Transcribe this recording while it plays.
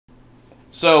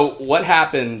So, what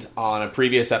happened on a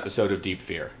previous episode of Deep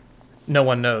Fear? No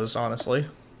one knows, honestly.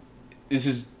 This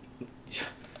is...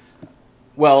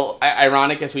 Well,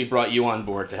 Ironicus, we brought you on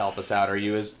board to help us out. Are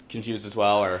you as confused as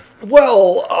well, or...?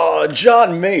 Well,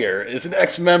 John Mayer is an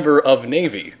ex-member of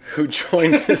Navy who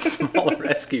joined this small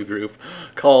rescue group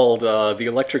called the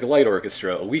Electric Light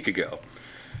Orchestra a week ago.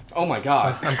 Oh my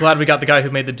god. I'm glad we got the guy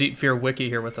who made the Deep Fear wiki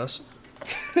here with us.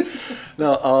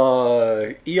 Now,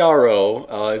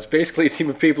 ERO is basically a team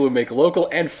of people who make local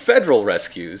and federal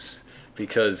rescues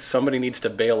because somebody needs to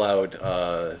bail out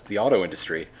the auto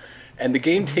industry. And the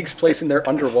game takes place in their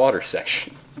underwater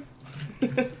section.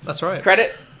 That's right.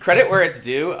 Credit where it's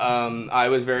due. I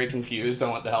was very confused on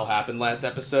what the hell happened last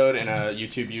episode, and a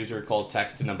YouTube user called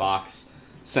Text in a Box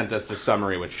sent us the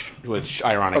summary, which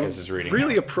Ironicus is reading.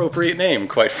 Really appropriate name,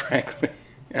 quite frankly.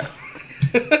 Yeah.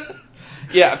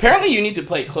 Yeah, apparently you need to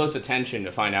pay close attention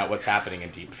to find out what's happening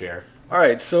in Deep Fear.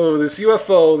 Alright, so this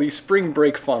UFO, the spring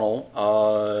break funnel,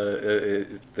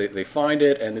 they find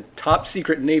it, and the top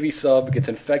secret Navy sub gets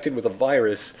infected with a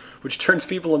virus, which turns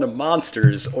people into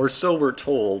monsters, or so we're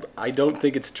told. I don't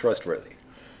think it's trustworthy.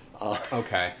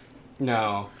 Okay.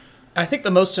 No. I think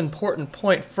the most important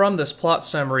point from this plot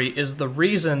summary is the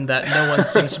reason that no one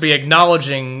seems to be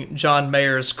acknowledging John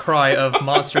Mayer's cry of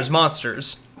monsters,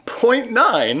 monsters. Point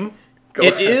 9.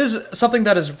 It is something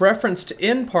that is referenced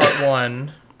in part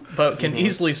 1, but can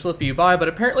easily slip you by, but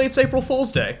apparently it's April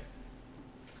Fool's Day.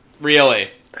 Really?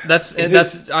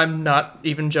 I'm not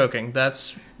even joking.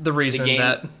 That's the reason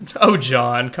that... Oh,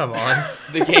 John, come on.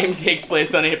 The game takes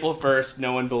place on April 1st.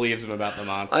 No one believes him about the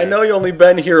monsters. I know you only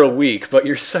been here a week, but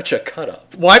you're such a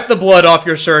cut-up. Wipe the blood off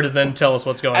your shirt and then tell us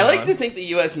what's going on. I like to think the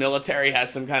U.S. military has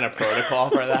some kind of protocol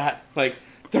for that. Like,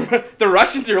 the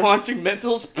Russians are launching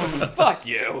missiles? Fuck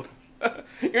you.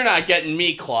 You're not getting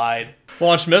me, Clyde.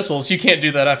 Launch missiles? You can't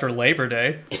do that after Labor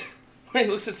Day. He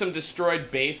looks at some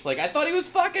destroyed base like, I thought he was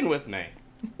fucking with me.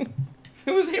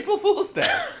 It was April Fool's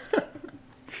Day.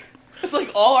 It's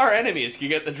like all our enemies could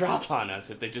get the drop on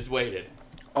us if they just waited.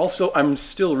 Also, I'm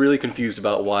still really confused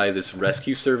about why this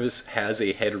rescue service has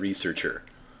a head researcher.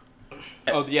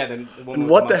 Oh, yeah. Then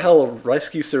what the hell a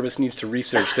rescue service needs to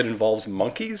research that involves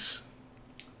monkeys?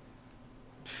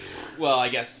 Well, I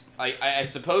guess... I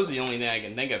suppose the only thing I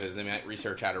can think of is they might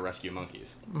research how to rescue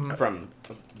monkeys from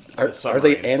Are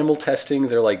they animal testing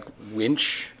their, like,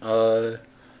 winch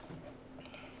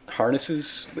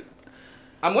harnesses?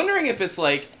 I'm wondering if it's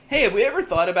like, hey, have we ever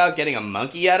thought about getting a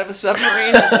monkey out of a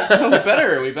submarine? No,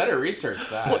 we better research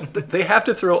that. Well, they have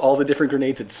to throw all the different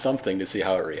grenades at something to see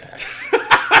how it reacts.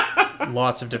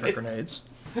 Lots of different grenades.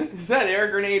 Is that air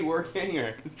grenade working?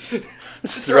 Or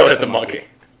Just throw it at the monkey.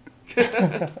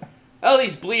 Oh,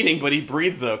 he's bleeding, but he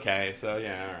breathes okay, so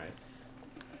yeah, alright.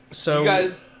 So, you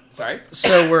guys... Sorry?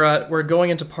 So we're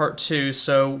going into part 2,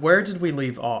 so where did we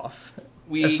leave off?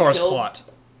 As far as plot.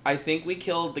 I think we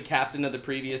killed the captain of the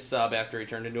previous sub after he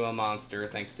turned into a monster,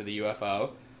 thanks to the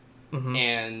UFO.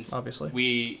 And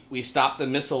obviously we stopped the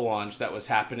missile launch that was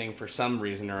happening for some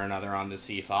reason or another on the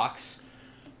Sea Fox.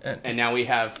 And now we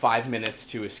have 5 minutes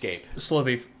to escape.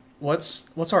 Slowbeef,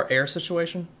 what's our air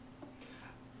situation?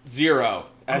 0.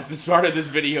 As the start of this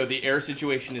video, the air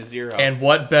situation is 0. And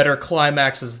what better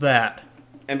climax is that?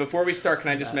 And before we start,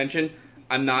 can I just mention,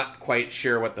 I'm not quite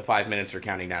sure what the 5 minutes are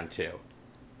counting down to.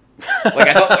 Like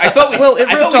I thought we well, it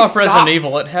ripped off Resident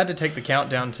Evil. It had to take the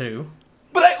countdown too.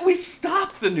 But we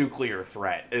stopped the nuclear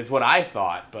threat, is what I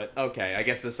thought. But okay, I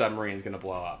guess the submarine's gonna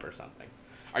blow up or something.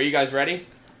 Are you guys ready?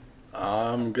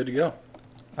 I'm good to go.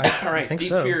 All right, think Deep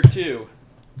so. Fear 2.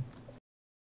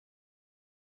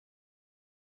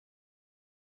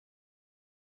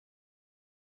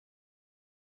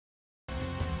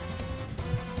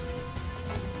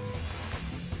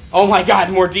 Oh my god,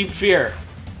 more Deep Fear.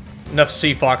 Enough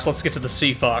Sea Fox, let's get to the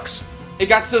Sea Fox. It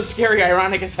got so scary,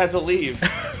 Ironicus had to leave.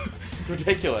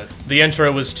 Ridiculous. The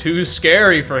intro was too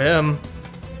scary for him.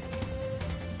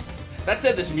 That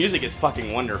said, this music is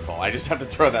fucking wonderful. I just have to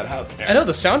throw that out there. I know,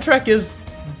 the soundtrack is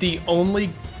the only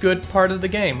good part of the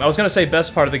game. I was gonna say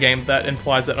best part of the game, that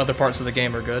implies that other parts of the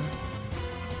game are good.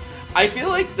 I feel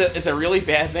like it's a really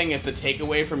bad thing if the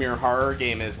takeaway from your horror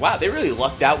game is, wow, they really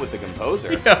lucked out with the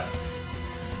composer. Yeah.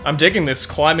 I'm digging this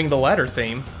climbing the ladder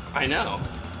theme. I know.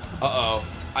 Uh-oh.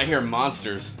 I hear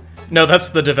monsters. No, that's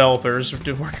the developers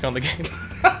working on the game.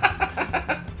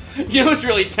 You know, it's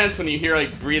really tense when you hear,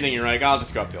 like, breathing. You're like, I'll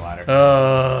just go up the ladder.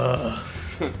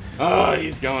 Oh,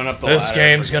 he's going up the ladder. This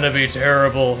game's gonna be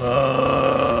terrible.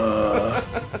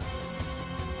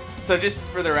 So just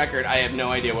for the record, I have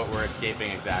no idea what we're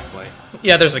escaping exactly.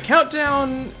 Yeah, there's a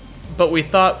countdown, but we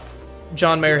thought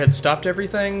John Mayer had stopped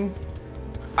everything.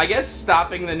 I guess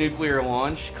stopping the nuclear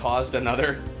launch caused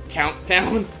another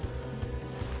countdown.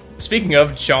 Speaking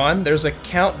of, John, there's a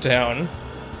countdown.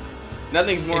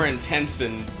 Nothing's more intense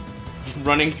than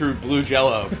running through blue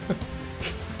jello.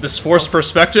 This forced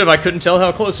perspective, I couldn't tell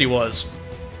how close he was.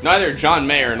 Neither John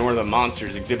Mayer nor the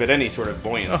monsters exhibit any sort of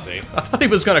buoyancy. I thought he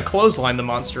was going to clothesline the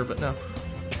monster, but no.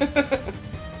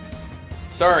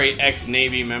 Sorry,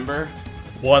 ex-Navy member.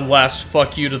 One last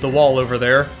fuck you to the wall over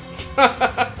there.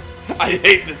 I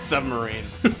hate this submarine.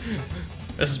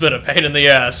 This has been a pain in the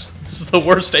ass. This is the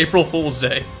worst April Fool's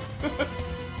Day.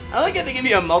 I like how they give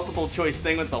you a multiple choice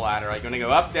thing with the ladder. Like, gonna go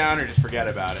up, down, or just forget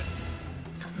about it.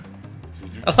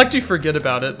 I'd like to forget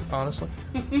about it, honestly.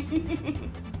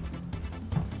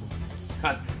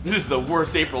 God, this is the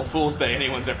worst April Fool's Day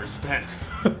anyone's ever spent.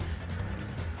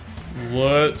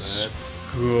 Let's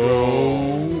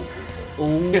go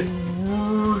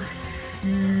over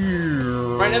here.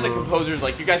 Right now the composer's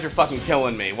like, you guys are fucking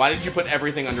killing me. Why did you put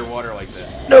everything underwater like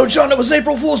this? No, John, it was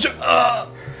April Fool's Day.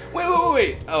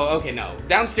 Wait. Oh, okay, no.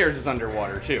 Downstairs is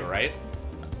underwater too, right?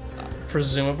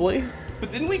 Presumably.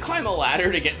 But didn't we climb a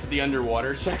ladder to get to the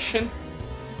underwater section?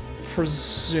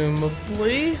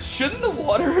 Presumably. Shouldn't the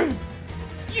water have...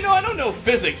 You know, I don't know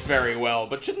physics very well,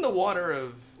 but shouldn't the water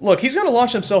have... Look, he's gonna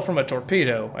launch himself from a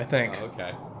torpedo, I think. Oh,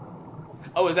 okay.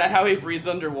 Oh, is that how he breathes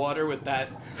underwater with that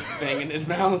thing in his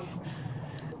mouth?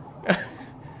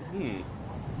 Yeah,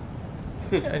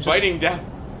 just... Biting down.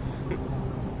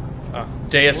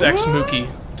 Deus Ex Mookie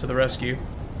to the rescue.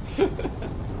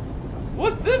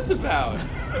 What's this about?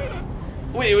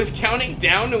 Wait, it was counting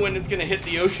down to when it's gonna hit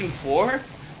the ocean floor?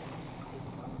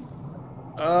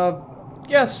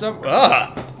 Yes. Oh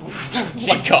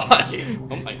my god.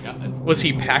 Oh my god. Was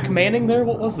he Pac-Manning there?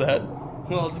 What was that?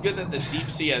 Well, it's good that the deep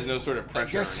sea has no sort of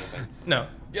pressure or anything. No.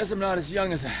 Guess I'm not as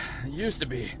young as I used to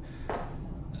be.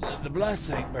 The blast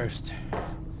tank burst.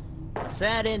 A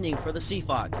sad ending for the Sea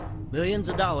Fox. Millions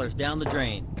of dollars down the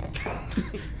drain.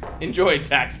 Enjoy,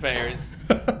 taxpayers.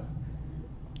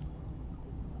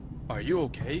 Are you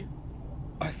okay?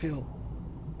 I feel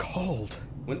cold.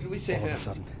 When did we save All of him? a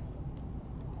sudden.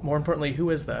 More importantly, who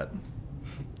is that?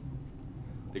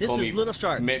 They This call is me Little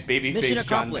Shark. Mission Babyface John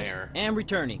accomplished Mayer. and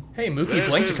returning. Hey, Mookie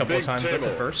blinked a couple of times. That's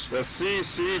a first. The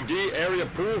CCD area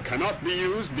pool cannot be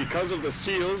used because of the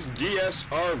SEAL's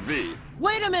DSRV.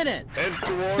 Wait a minute! Head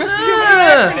towards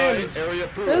acronyms. area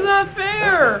pool. That's not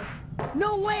fair!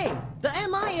 No way! The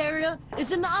MI area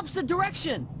is in the opposite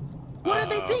direction. What are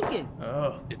they thinking?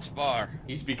 Oh. It's far.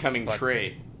 He's becoming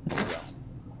Trey.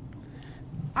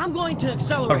 I'm going to A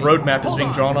accelerate. roadmap is Hold being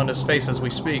on. drawn on his face as we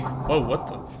speak. Whoa, what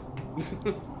the?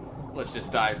 Let's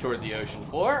just dive toward the ocean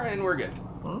floor, and we're good.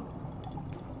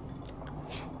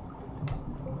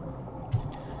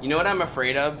 You know what I'm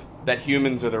afraid of? That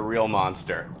humans are the real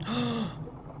monster.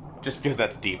 Just because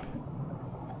that's deep.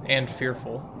 And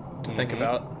fearful to think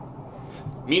about.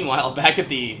 Meanwhile, back at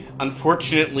the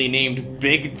unfortunately named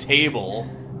Big Table...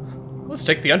 Let's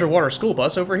take the underwater school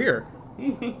bus over here.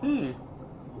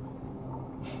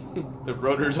 The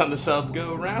rotors on the sub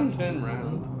go round and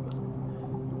round.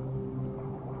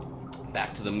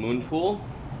 Back to the moon pool.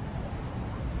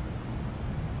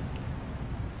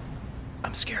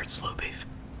 I'm scared, Slow Beef.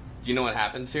 Do you know what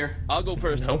happens here? I'll go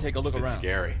first Nope. and take a look It's around.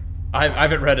 scary. I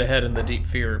haven't read ahead in the Deep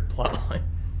Fear plotline.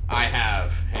 I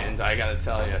have, and I gotta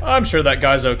tell you. I'm sure that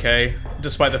guy's okay,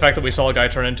 despite the fact that we saw a guy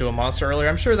turn into a monster earlier.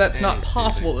 I'm sure that's not Hey,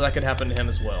 possible that could happen to him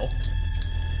as well.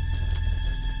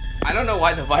 I don't know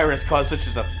why the virus caused such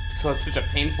a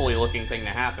painfully looking thing to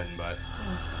happen, but...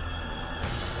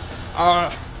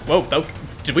 Whoa,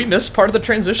 did we miss part of the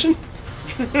transition?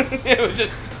 It was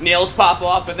just nails pop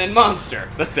off and then monster.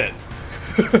 That's it.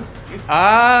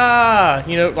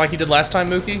 You know, like you did last time,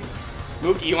 Mookie?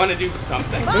 Mookie, you want to do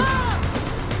something? There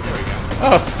we go.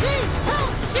 Oh.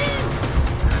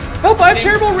 Help, I have Ding.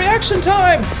 terrible reaction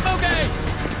time! Okay!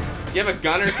 You have a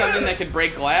gun or something that could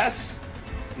break glass?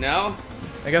 No?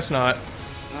 I guess not.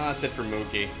 Oh, that's it for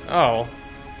Mookie. Oh.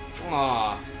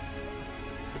 Aw.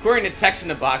 According to text in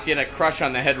the box, he had a crush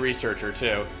on the head researcher,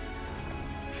 too.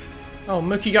 Oh,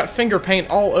 Mookie got finger paint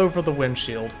all over the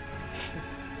windshield. This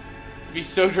would be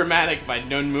so dramatic if I'd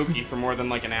known Mookie for more than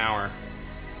like an hour.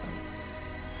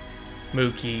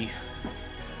 Mookie.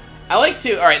 I like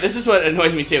to... Alright, this is what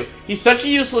annoys me, too. He's such a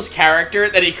useless character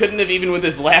that he couldn't have even with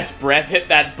his last breath hit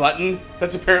that button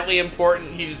that's apparently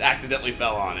important. He just accidentally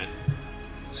fell on it.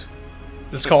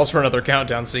 This calls for another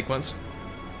countdown sequence.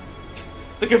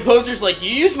 The composer's like, you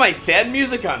used my sad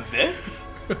music on this?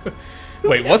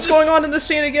 Wait, what's going on in this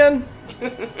scene again?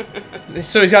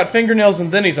 So he's got fingernails and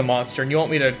then he's a monster, and you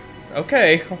want me to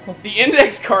Okay. The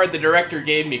index card the director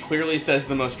gave me clearly says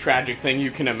the most tragic thing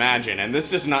you can imagine, and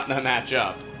this does not match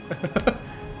up.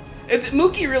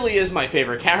 Mookie really is my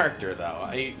favorite character, though.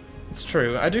 It's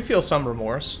true. I do feel some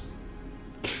remorse.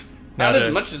 Not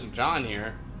as much as John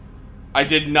here. I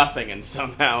did nothing, and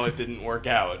somehow it didn't work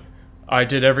out. I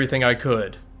did everything I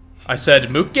could. I said,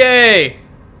 Mookie!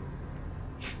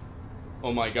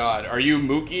 Oh my god, are you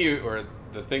Mookie or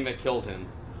the thing that killed him?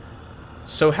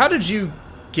 So how did you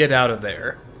get out of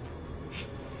there?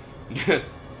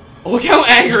 Look how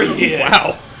angry he is!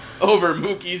 Wow. Over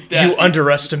Mookie's death. You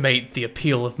underestimate the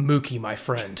appeal of Mookie, my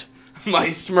friend.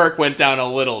 My smirk went down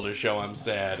a little to show I'm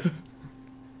sad.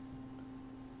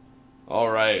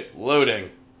 Alright, loading.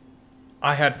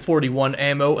 I had 41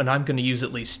 ammo, and I'm gonna use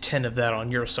at least 10 of that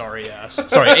on your sorry ass.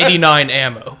 Sorry, 89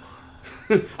 ammo.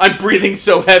 I'm breathing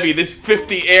so heavy, this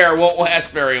 50 air won't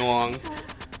last very long.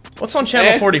 What's on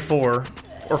channel 44?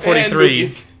 Or 43?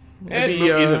 And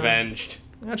Mookie's avenged.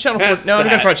 Channel 4, no, I'm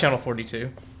gonna try channel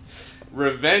 42.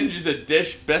 Revenge is a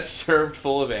dish best served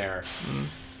full of air.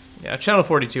 Yeah, channel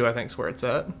 42 I think is where it's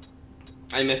at.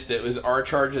 I missed it. Was R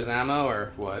charges ammo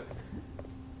or what?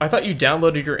 I thought you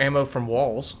downloaded your ammo from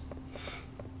walls.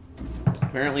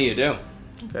 Apparently you do.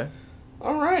 Okay.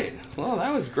 Alright. Well,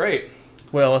 that was great.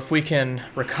 Well, if we can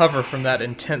recover from that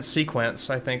intense sequence,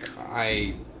 I think...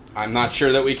 I'm not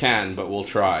sure that we can, but we'll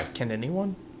try. Can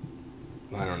anyone?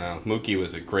 I don't know. Mookie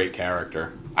was a great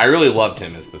character. I really loved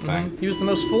him is the thing. He was the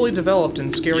most fully developed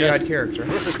and scary-eyed character.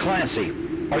 This is Clancy.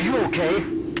 Are you okay?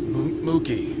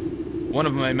 Mookie. One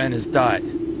of my men has died.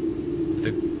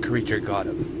 The creature got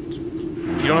him.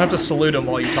 You don't have to salute him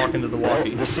while you're talking to the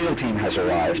walkie. The SEAL team has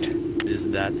arrived. Is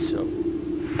that so?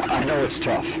 I know it's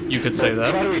tough. You could say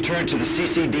that. Try to return to the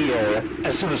CCD area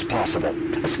as soon as possible.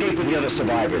 Escape with the other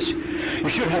survivors. You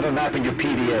should have a map in your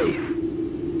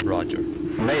PDA. Roger.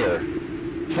 Mayor,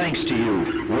 thanks to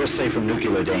you, we're safe from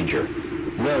nuclear danger.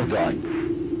 Well done.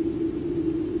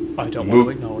 I don't want to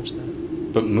acknowledge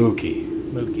that. But Mookie.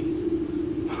 Mookie.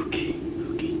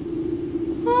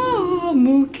 Oh,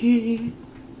 Mookie.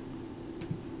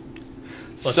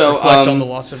 Let's reflect on the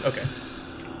loss of... Okay.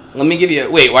 Let me give you...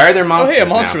 Wait, why are there monsters Oh, hey, a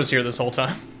monster now? was here this whole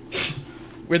time.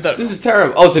 Where'd that... This is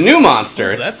terrible. Oh, it's a new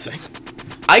monster. What's that thing?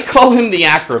 I call him the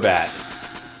Acrobat.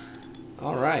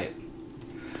 Alright.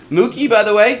 Mookie, by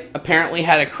the way, apparently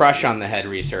had a crush on the head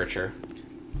researcher.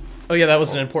 Oh, yeah, that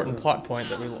was an important plot point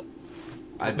that we...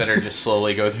 I better just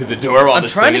slowly go through the door while I'm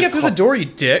this trying to thing get through the door, you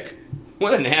dick.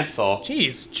 What an asshole.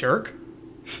 Jeez, jerk.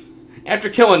 After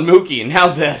killing Mookie, now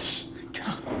this.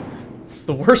 It's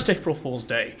the worst April Fool's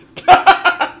Day.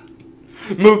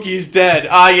 Mookie's dead.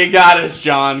 Ah, you got us,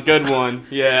 John. Good one.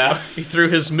 Yeah. He threw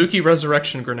his Mookie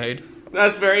resurrection grenade.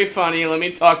 That's very funny. Let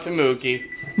me talk to Mookie.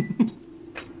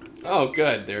 Oh,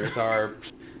 good. There's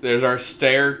our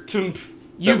stair.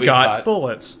 You got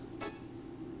bullets.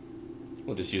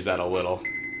 We'll just use that a little.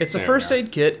 It's a first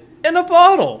aid kit in a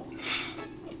bottle.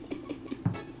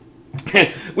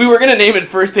 We were gonna name it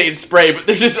First Aid Spray, but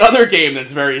there's this other game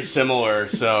that's very similar,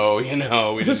 so, you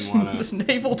know, we didn't want to... This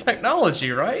naval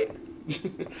technology, right?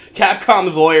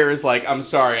 Capcom's lawyer is like, I'm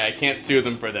sorry, I can't sue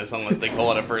them for this unless they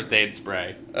call it a First Aid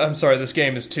Spray. I'm sorry, this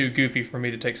game is too goofy for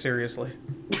me to take seriously.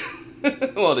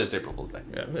 Well, it is April Fool's Day.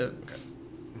 Yeah, okay.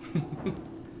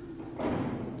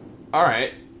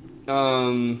 Alright.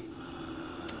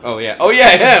 Oh, yeah. Oh,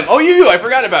 yeah, him! Oh, you! I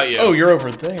forgot about you! Oh, you're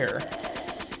over there.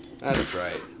 That's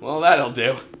right. Well, that'll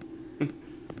do.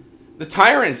 The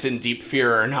tyrants in Deep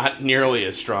Fear are not nearly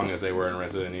as strong as they were in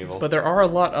Resident Evil. But there are a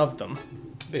lot of them.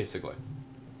 Basically.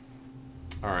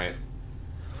 Alright.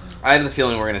 I have the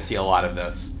feeling we're going to see a lot of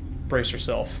this. Brace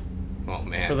yourself. Oh,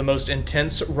 man. For the most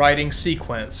intense writing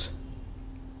sequence.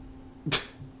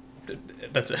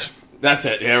 That's it. That's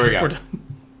it. There we go. We're done.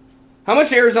 How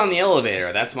much air is on the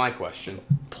elevator? That's my question.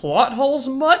 Plot holes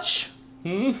much?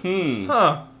 Mm-hmm.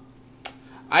 Huh.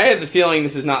 I have the feeling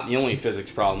this is not the only physics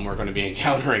problem we're going to be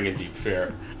encountering in Deep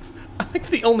Fear. I think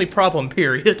the only problem,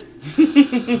 period.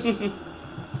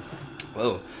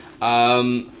 Whoa.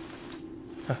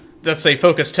 That's a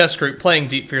focus test group playing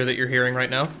Deep Fear that you're hearing right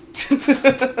now.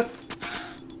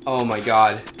 Oh my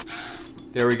god.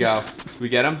 There we go. Did we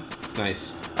get him?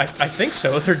 Nice. I think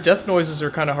so. Their death noises are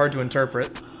kind of hard to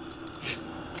interpret.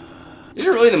 These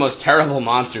are really the most terrible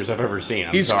monsters I've ever seen.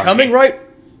 I'm He's sorry. coming right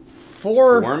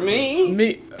for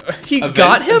me? He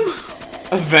got him?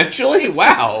 Eventually?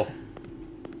 Wow.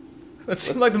 That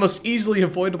seemed like the most easily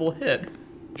avoidable hit.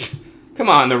 Come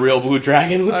on, the real blue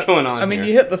dragon. What's going on I mean, here?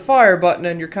 you hit the fire button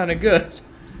and you're kind of good.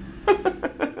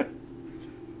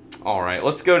 Alright,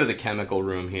 let's go to the chemical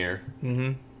room here.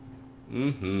 Mm-hmm.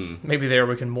 Mm-hmm. Maybe there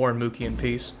we can mourn Mookie in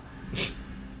peace.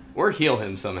 Or heal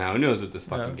him somehow. Who knows with this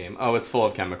fucking game? Oh, it's full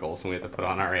of chemicals, and we have to put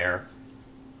on our air.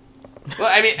 Well,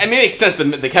 I mean, it makes sense,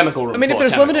 the chemical room. I mean, if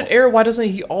there's limited air, why doesn't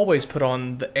he always put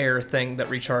on the air thing that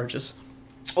recharges?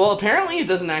 Well, apparently it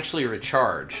doesn't actually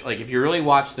recharge. Like, if you really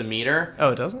watch the meter...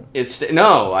 Oh, it doesn't?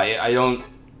 No, I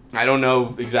don't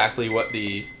know exactly what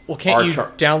the... Well, can't you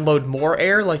download more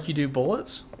air like you do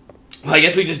bullets? Well, I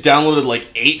guess we just downloaded, like,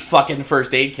 8 fucking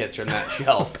first aid kits from that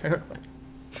shelf. Apparently.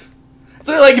 That's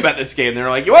what I like about this game.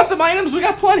 They're like, you want some items? We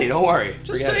got plenty, don't worry.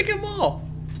 Just take them all.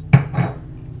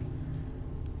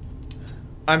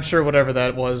 I'm sure whatever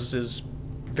that was is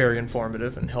very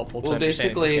informative and helpful to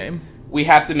understand this game. We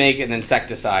have to make an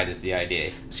insecticide is the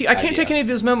idea. See, I can't take any of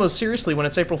these memos seriously when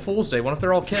it's April Fool's Day. What if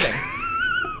they're all kidding?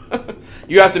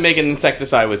 You have to make an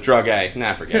insecticide with drug A.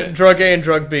 Nah, forget it. Drug A and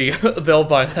drug B. They'll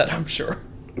buy that, I'm sure.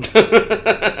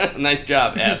 Nice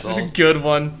job, asshole. Good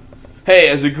one. Hey,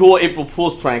 as a cool April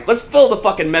Fool's prank, let's fill the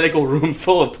fucking medical room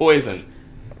full of poison.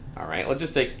 Alright, let's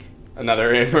just take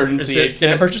another emergency aid kit.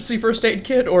 An emergency first aid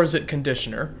kit, or is it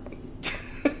conditioner?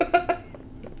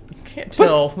 Can't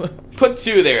tell. Put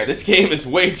 2 there. This game is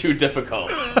way too difficult.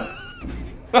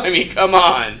 I mean, come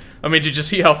on. I mean, did you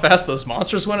see how fast those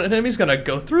monsters went at him? He's gonna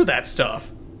go through that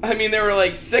stuff. I mean, there were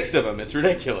like 6 of them. It's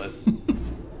ridiculous.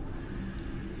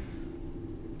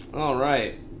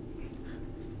 Alright.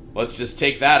 Let's just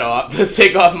take that off. Let's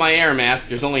take off my air mask.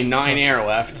 There's only 9 air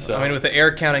left, so... I mean, with the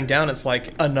air counting down, it's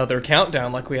like another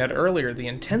countdown like we had earlier. The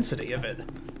intensity of it.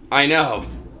 I know.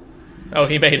 Oh,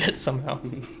 he made it somehow.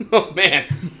 Oh,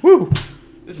 man. Woo!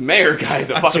 This mayor guy's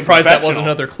a I'm fucking surprised that wasn't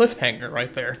another cliffhanger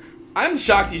right there. I'm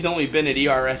shocked he's only been at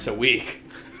ERS a week.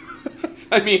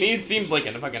 I mean, he seems like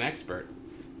a fucking expert.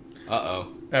 Uh-oh.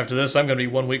 After this, I'm gonna be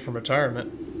 1 week from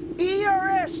retirement.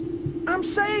 ERS! I'm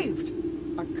saved!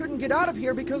 I couldn't get out of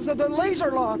here because of the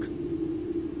laser lock.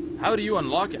 How do you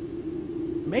unlock it?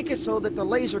 Make it so that the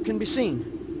laser can be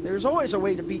seen. There's always a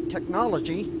way to beat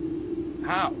technology.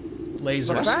 How?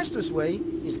 Lasers. The fastest way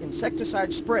is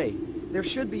insecticide spray. There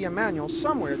should be a manual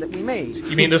somewhere that we made.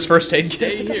 You mean this first aid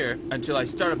kit? Stay here until I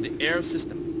start up the air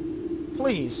system.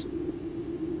 Please.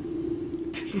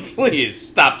 Please,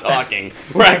 stop talking.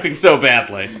 We're acting so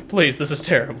badly. Please, this is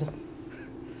terrible.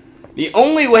 The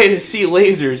only way to see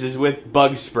lasers is with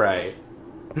bug spray.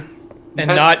 And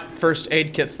not first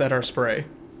aid kits that are spray.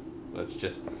 Let's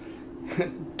just...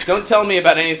 Don't tell me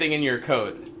about anything in your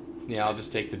coat. Yeah, I'll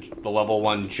just take the level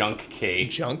 1 junk key.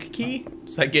 Junk key?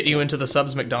 Does that get you into the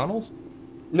subs McDonald's?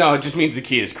 No, it just means the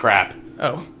key is crap.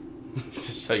 Oh.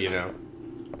 Just so you know.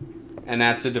 And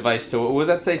that's a device to... What does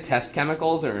that say? Test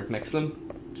chemicals or mix them?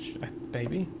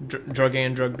 Maybe. Drug A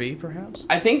and drug B, perhaps?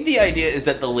 I think the idea is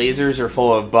that the lasers are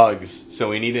full of bugs, so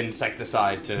we need an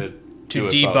insecticide to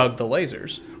debug the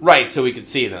lasers. Right, so we could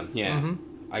see them. Yeah. Mm-hmm.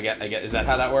 I get. Is that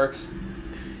how that works?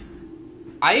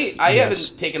 I Yes.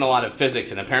 haven't taken a lot of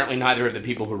physics, and apparently neither of the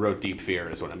people who wrote Deep Fear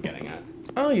is what I'm getting at.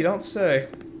 Oh, you don't say.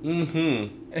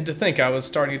 Mm-hmm. And to think I was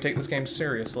starting to take this game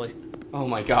seriously. Oh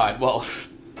my god. Well,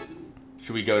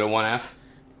 should we go to 1F?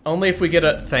 Only if we get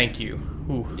a thank you.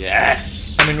 Ooh.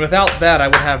 Yes! I mean, without that, I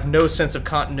would have no sense of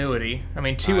continuity. I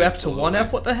mean, 2F Absolutely. to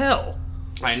 1F? What the hell?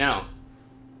 I know.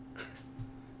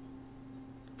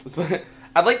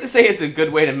 I'd like to say it's a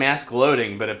good way to mask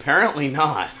loading, but apparently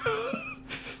not.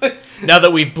 Now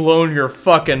that we've blown your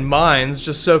fucking minds,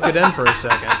 just soak it in for a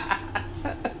second.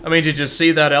 I mean, did you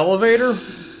see that elevator?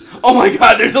 Oh my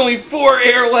god, there's only 4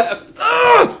 air left!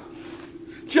 Ugh!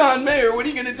 John Mayer, what are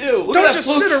you gonna do? Look Don't at that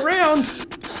just sit around!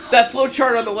 That flow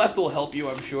chart on the left will help you,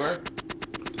 I'm sure.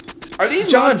 Are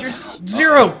these John, monsters...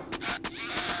 0!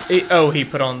 He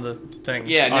put on the thing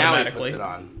Yeah, now he automatically. puts it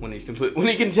on when he's when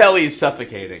he can tell he's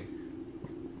suffocating.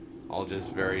 I'll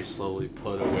just very slowly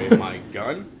put away my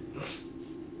gun.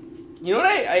 You know what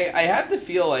I have to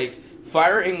feel like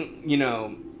firing,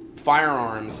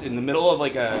 firearms in the middle of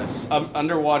like a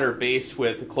underwater base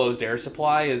with a closed air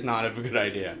supply is not a good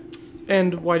idea.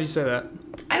 And why do you say that?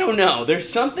 I don't know. There's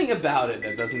something about it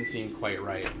that doesn't seem quite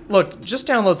right. Look, just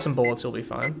download some bullets, you'll be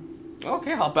fine.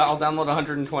 Okay, I'll download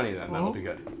 120 then. That'll be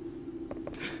good.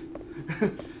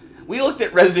 We looked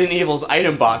at Resident Evil's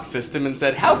item box system and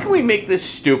said, how can we make this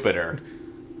stupider?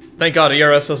 Thank God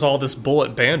ERS has all this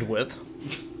bullet bandwidth.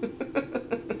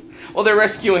 Well, they're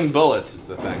rescuing bullets is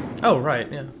the thing. Oh,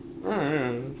 right, yeah.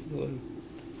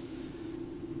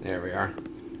 There we are.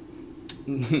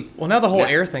 Well, now the whole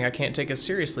air thing I can't take as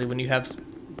seriously when you have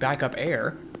backup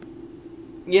air.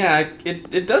 Yeah,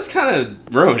 it does kind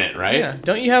of ruin it, right? Yeah.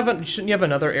 Shouldn't you have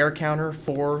another air counter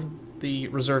for the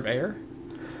reserve air?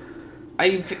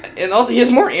 And also, he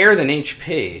has more air than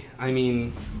HP. I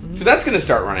mean, because that's going to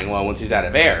start running low once he's out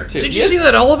of air, too. Did you see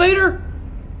that elevator?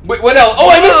 Wait, what else? Oh,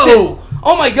 I missed it!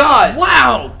 Oh my god!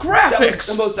 Wow, That was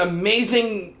graphics! the most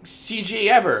amazing CG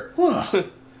ever.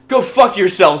 Go fuck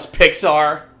yourselves,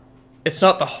 Pixar. It's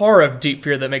not the horror of Deep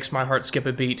Fear that makes my heart skip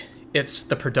a beat. It's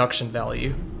the production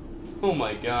value. Oh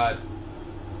my god.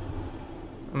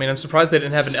 I mean, I'm surprised they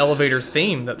didn't have an elevator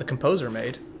theme that the composer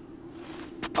made.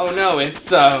 Oh no,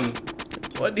 it's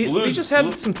What? He just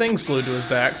had some things glued to his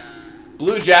back.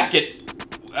 Blue Jacket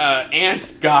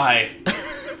ant guy.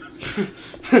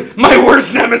 My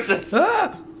worst nemesis.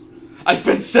 Ah! I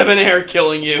spent 7 air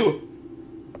killing you.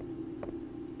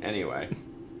 Anyway.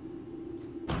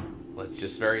 Let's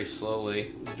just very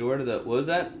slowly... Door to the... What was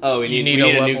that? Oh, we need a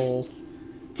a level... new...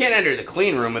 Can't enter the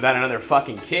clean room without another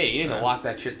fucking key. You need to lock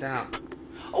that shit down.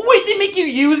 Oh wait, they make you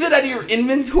use it out of your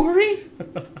inventory?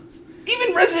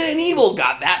 Even Resident Evil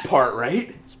got that part right.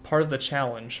 It's part of the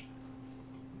challenge.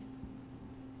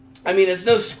 I mean, it's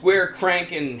no square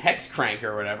crank and hex crank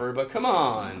or whatever, but come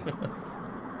on.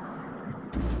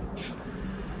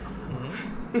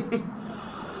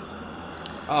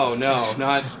 Oh no,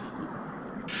 not...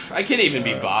 I can't even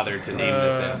be bothered to name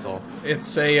this asshole.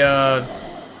 It's a,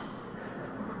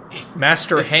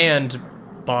 Master Hand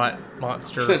bot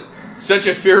monster. Such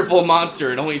a fearful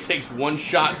monster, it only takes 1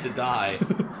 shot to die.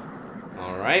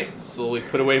 Alright, slowly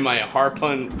put away my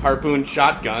harpoon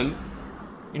shotgun.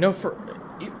 You know,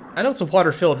 I know it's a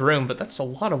water-filled room, but that's a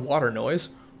lot of water noise.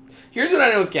 Here's what I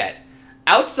don't get.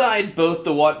 Outside both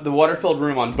the water-filled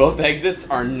room on both exits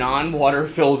are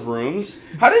non-water-filled rooms.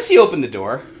 How does he open the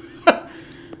door?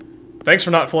 Thanks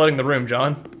for not flooding the room,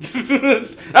 John.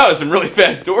 That was some really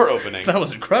fast door opening. That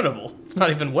was incredible. It's not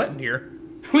even wet in here.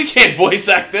 We can't voice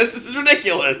act this. This is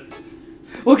ridiculous.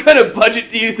 What kind of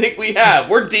budget do you think we have?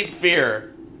 We're Deep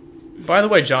Fear. By the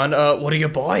way, John, what are you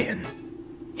buying?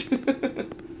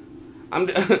 I'm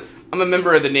a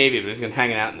member of the Navy, but just gonna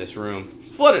hanging out in this room.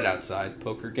 It's flooded outside.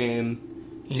 Poker game.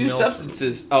 2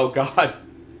 substances. Oh god.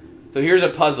 So here's a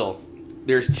puzzle.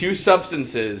 There's 2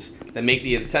 substances that make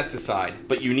the insecticide,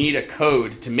 but you need a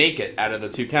code to make it out of the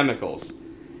 2 chemicals.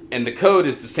 And the code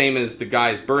is the same as the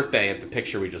guy's birthday at the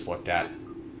picture we just looked at.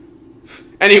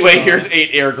 Anyway, here's 8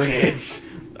 air grenades.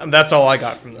 That's all I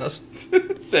got from this.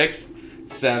 6,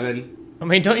 7. I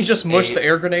mean, don't you just mush 8. the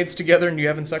air grenades together and you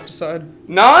have insecticide?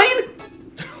 9?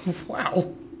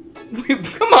 Wow.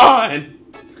 Come on.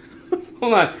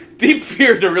 Hold on. Deep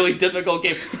Fear is a really difficult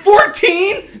game.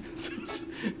 14?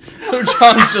 So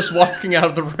John's just walking out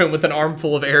of the room with an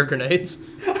armful of air grenades.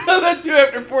 How'd that do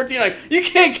after 14? Like, you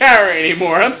can't carry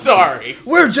anymore. I'm sorry.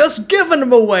 We're just giving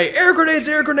them away. Air grenades,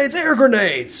 air grenades, air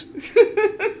grenades.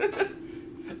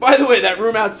 By the way, that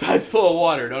room outside's full of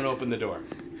water. Don't open the door.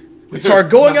 It's our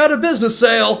going out of business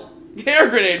sale. Air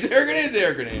grenades, air grenades,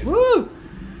 air grenades. Woo!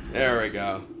 There we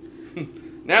go.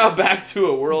 Now back to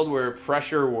a world where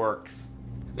pressure works.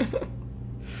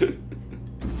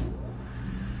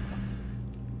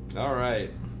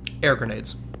 Alright. Air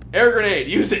grenades. Air grenade,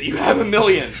 use it. You have 1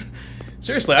 million.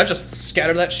 Seriously, I just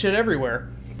scatter that shit everywhere.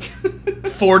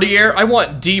 40 air? I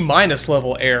want D-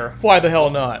 level air. Why the hell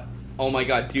not? Oh my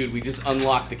god, dude, we just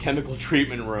unlocked the chemical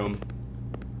treatment room.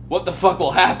 What the fuck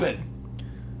will happen?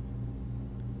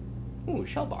 Ooh,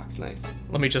 shell box, nice.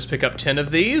 Let me just pick up 10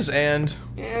 of these and...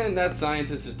 And that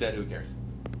scientist is dead, who cares?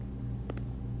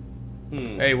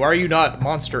 Hey, why are you not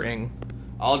monstering?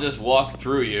 I'll just walk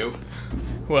through you.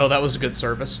 Well, that was a good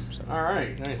service. So.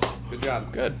 Alright, nice. Good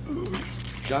job. Good.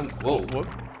 John, whoa.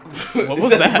 What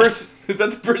was that? Is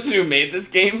that the person who made this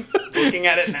game? Looking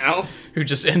at it now? Who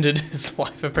just ended his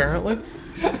life, apparently?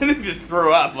 And then just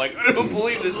threw up, like, I don't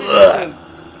believe this.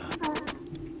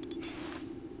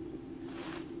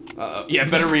 Uh-oh. Yeah,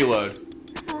 better reload.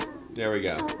 There we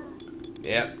go.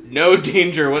 Yep. No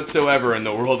danger whatsoever in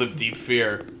the world of Deep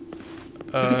Fear.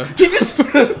 He just...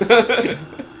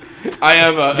 I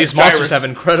have These monsters have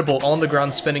incredible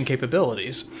on-the-ground spinning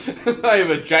capabilities. I have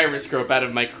a gyroscope out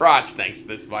of my crotch thanks to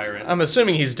this virus. I'm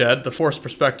assuming he's dead. The forced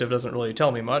perspective doesn't really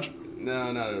tell me much.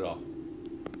 No, not at all.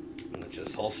 Let's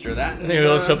just holster that. And, Anyway,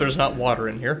 let's hope there's not water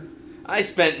in here. I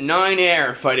spent 9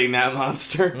 air fighting that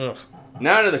monster. Ugh.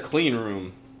 Now to the clean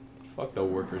room. Fuck the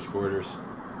workers' quarters.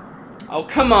 Oh,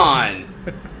 come on!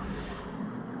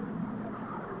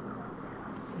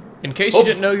 In case you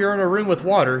didn't know you're in a room with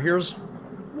water, here's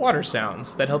water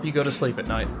sounds that help you go to sleep at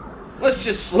night. Let's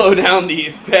just slow down the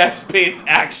fast-paced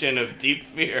action of Deep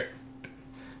Fear.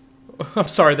 I'm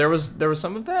sorry, there was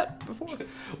some of that before?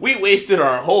 We wasted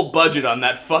our whole budget on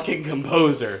that fucking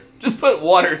composer. Just put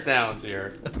water sounds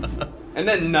here. And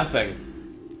then nothing.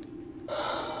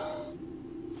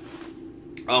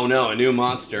 Oh no, a new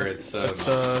monster. It's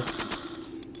a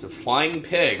flying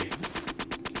pig.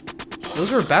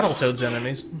 Those are Battletoads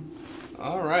enemies.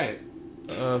 Alright.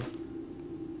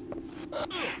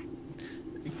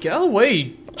 Get out of the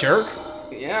way, jerk.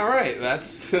 Yeah, right.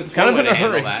 That's Kind of one in way a to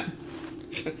handle hurry.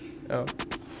 that. Oh.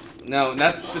 No,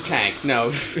 that's the tank.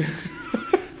 No.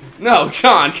 No,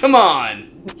 John, come on.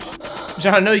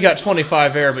 John, I know you got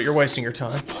 25 air, but you're wasting your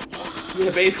time.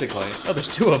 Yeah, basically. Oh, there's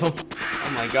 2 of them.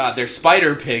 Oh my god, they're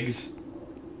spider pigs.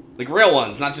 Like real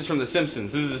ones, not just from The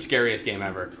Simpsons. This is the scariest game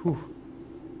ever.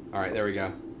 Alright, there we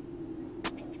go.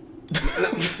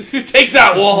 Take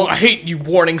that, wall! I hate you,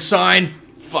 warning sign.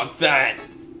 Fuck that.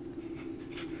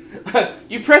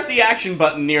 You press the action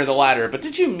button near the ladder, but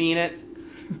did you mean it?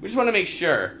 We just want to make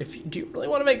sure. Do you really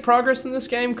want to make progress in this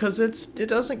game? Because it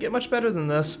doesn't get much better than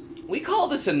this. We call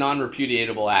this a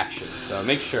non-repudiatable action, so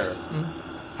make sure.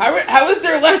 How is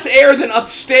there less air than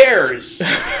upstairs?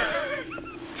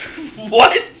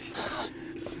 What?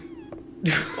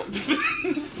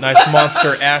 Nice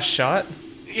monster ass shot.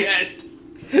 Yes.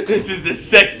 This is the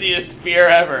sexiest fear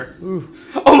ever. Ooh.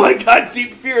 Oh my god,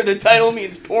 Deep Fear, the title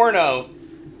means porno.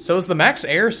 So is the max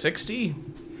air 60?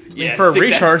 Yeah, for a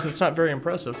recharge, that's not very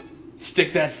impressive.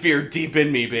 Stick that fear deep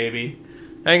in me, baby.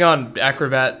 Hang on,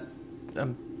 Acrobat.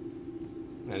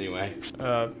 Anyway.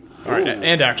 Alright,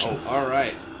 and action. Oh,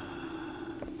 alright.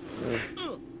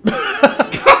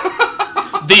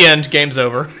 The end, game's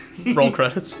over. Roll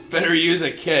credits. Better use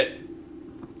a kit.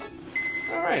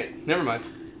 Alright, never mind.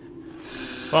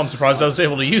 Well, I'm surprised I was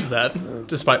able to use that,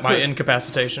 despite my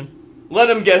incapacitation. Let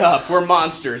them get up. We're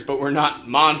monsters, but we're not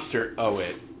monster. Oh,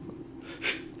 wait.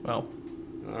 Well.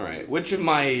 Alright, which of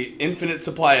my infinite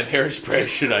supply of hairspray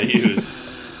should I use?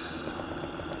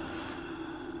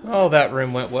 Oh, that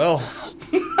room went well.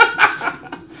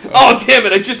 Oh, damn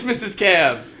it, I just missed his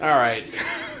calves. Alright.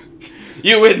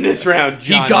 You win this round,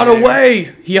 John. He got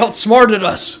away! He outsmarted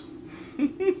us!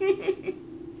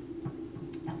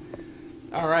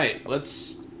 Alright,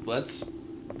 let's...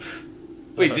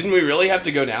 Wait, didn't we really have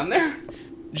to go down there?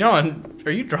 John,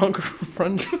 are you drunk?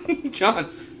 Run. John,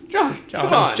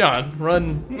 come on. John,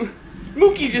 run.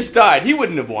 Mookie just died. He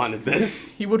wouldn't have wanted this.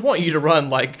 He would want you to run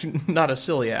like not a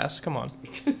silly ass. Come on.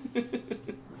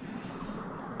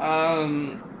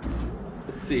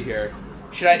 Let's see here.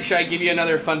 Should I give you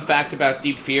another fun fact about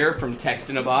Deep Fear from Text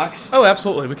in a Box? Oh,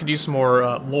 absolutely. We could use some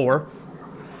more lore.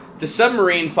 The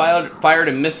submarine fired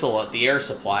a missile at the air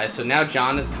supply, so now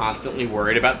John is constantly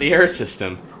worried about the air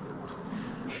system.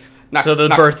 So the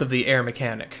birth of the air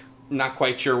mechanic. Not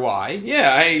quite sure why.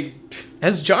 Yeah,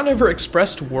 Has John ever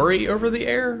expressed worry over the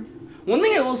air? One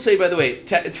thing I will say, by the way,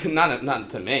 not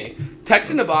to me,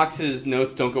 Text in a Box's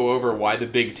notes don't go over why the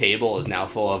big table is now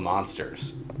full of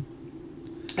monsters.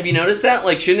 Have you noticed that?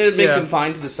 Like, shouldn't it have been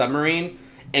confined to the submarine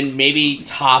and maybe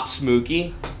tops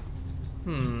Mookie?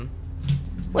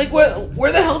 Like,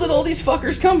 where the hell did all these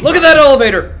fuckers come from? Look at that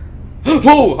elevator!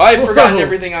 Oh, I had forgotten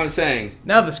everything I was saying.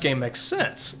 Now this game makes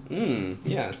sense.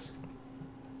 Yes.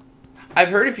 I've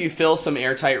heard if you fill some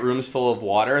airtight rooms full of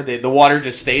water, the water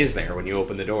just stays there when you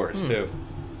open the doors, too.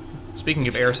 Speaking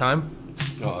of airtime.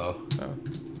 Uh-oh. Oh.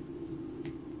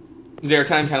 Is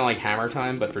airtime kind of like hammer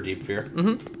time, but for Deep Fear?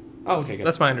 Mm-hmm. Oh, okay, good.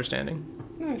 That's my understanding.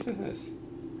 Nice.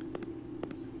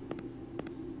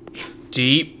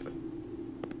 Deep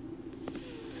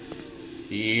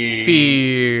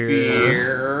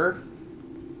Fear.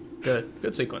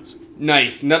 Good sequence.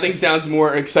 Nice. Nothing sounds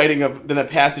more exciting than a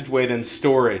passageway than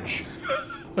storage.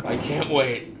 I can't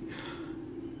wait.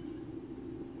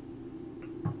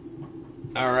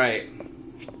 Alright.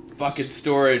 Fucking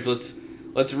storage.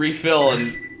 Let's refill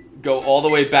and go all the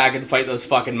way back and fight those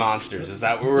fucking monsters. Is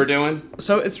that what we're doing?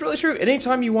 So it's really true.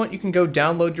 Anytime you want, you can go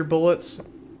download your bullets.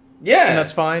 Yeah. And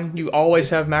that's fine. You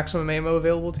always have maximum ammo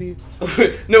available to you.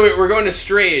 No, wait, we're going to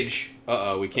Strage.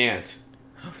 Uh-oh, we can't.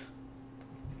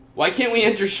 Why can't we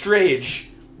enter Strage?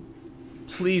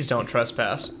 Please don't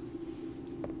trespass.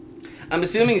 I'm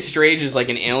assuming Strage is like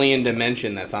an alien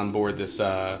dimension that's on board this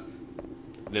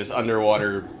this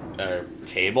underwater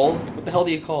table. What the hell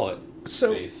do you call it?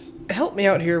 So, help me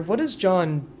out here. What is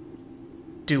John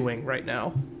doing right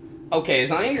now? Okay,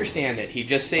 as I understand it, he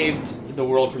just saved the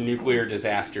world from nuclear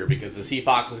disaster because the Sea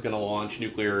Fox was going to launch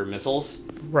nuclear missiles.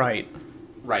 Right.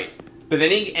 Right. But then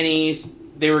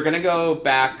they were going to go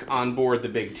back on board the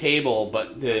big table,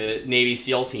 but the Navy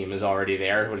SEAL team is already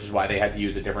there, which is why they had to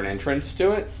use a different entrance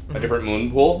to it, a different moon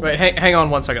pool. Right, hang on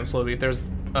 1 second, Slowby. If there's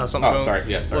something going... sorry,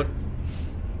 yeah, sorry. Look,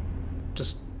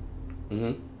 just...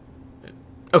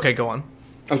 Okay, go on.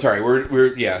 I'm sorry,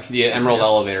 the Emerald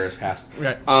Elevator is passed.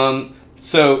 Right.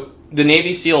 So, the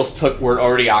Navy SEALs were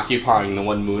already occupying the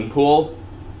one moon pool.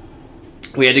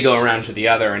 We had to go around to the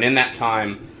other, and in that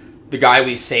time, the guy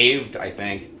we saved, I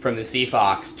think, from the Sea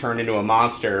Fox turned into a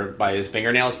monster by his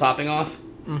fingernails popping off.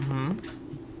 And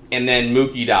then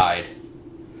Mookie died.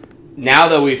 now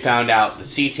that we found out the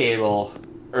sea table,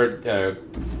 or is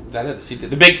that it?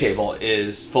 The big table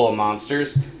is full of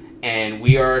monsters, and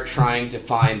we are trying to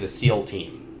find the SEAL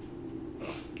team,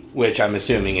 which I'm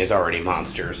assuming is already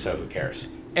monsters, so who cares?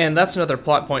 And that's another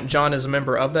plot point. John is a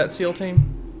member of that SEAL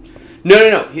team?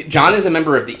 No. John is a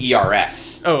member of the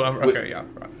ERS. Oh, okay, yeah.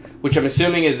 Right. Which I'm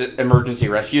assuming is Emergency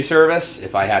Rescue Service,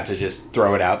 if I had to just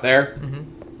throw it out there. Mm-hmm.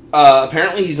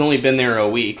 Apparently he's only been there a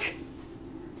week,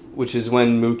 which is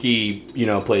when Mookie,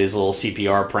 played his little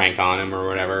CPR prank on him or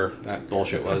whatever that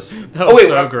bullshit was. That was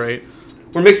so great.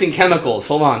 We're mixing chemicals.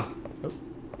 Hold on.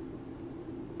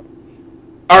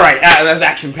 All right, that's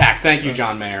action-packed. Thank you,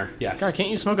 John Mayer. Yes. God, can't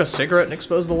you smoke a cigarette and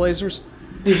expose the lasers?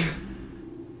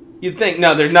 You'd think.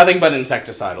 No, there's nothing but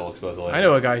insecticide will expose the laser. I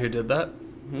know a guy who did that.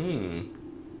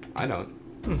 I don't.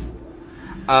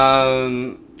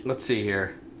 Let's see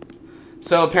here.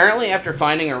 So apparently, after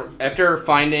finding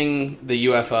the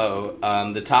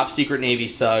UFO, the top secret Navy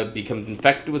sub becomes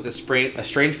infected with a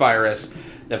strange virus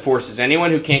that forces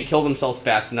anyone who can't kill themselves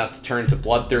fast enough to turn to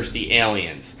bloodthirsty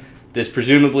aliens. This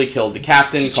presumably killed the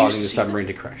captain, causing the submarine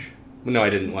to crash. No, I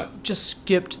didn't. What? Just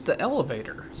skipped the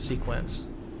elevator sequence.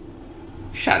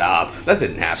 Shut up. That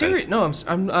didn't happen. No,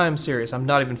 I'm serious. I'm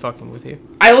not even fucking with you.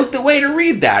 I looked away to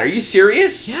read that. Are you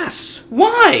serious? Yes.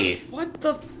 Why? What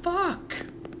the fuck?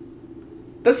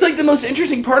 That's like the most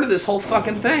interesting part of this whole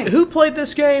fucking thing. Who played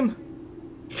this game?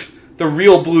 The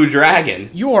Real Blue Dragon.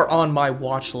 You are on my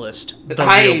watch list. The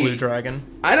Real Blue Dragon.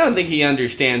 I don't think he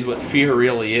understands what fear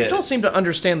really is. You don't seem to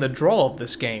understand the draw of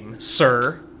this game,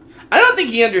 sir. I don't think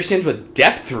he understands what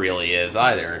depth really is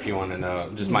either, if you want to know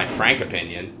just my frank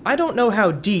opinion. I don't know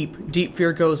how deep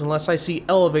fear goes unless I see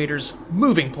elevators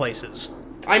moving places.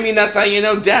 I mean, that's how you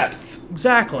know depth.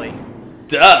 Exactly.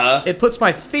 Duh. It puts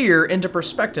my fear into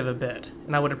perspective a bit,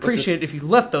 and I would appreciate it if you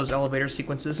left those elevator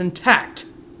sequences intact.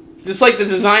 Just like the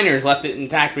designers left it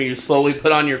intact when you slowly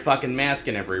put on your fucking mask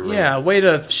in every room. Yeah, way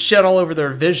to shed all over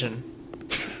their vision.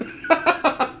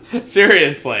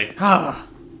 Seriously.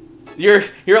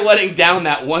 You're letting down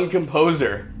that one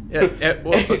composer.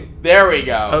 There we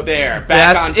go. There.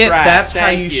 Back on track. That's how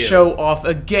you show off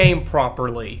a game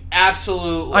properly.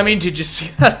 Absolutely. I mean, did you see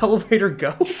that elevator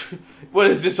go? What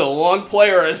is this, a long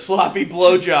play or a sloppy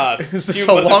blowjob? Is this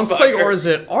a long play or is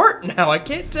it art now? I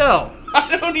can't tell.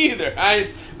 I don't either.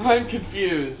 I'm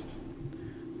confused.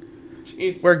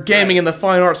 Jesus Where gaming and the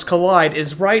fine arts collide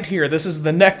is right here. This is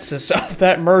the nexus of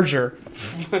that merger.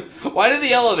 Why do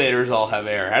the elevators all have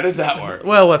air? How does that work?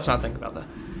 Well, let's not think about that.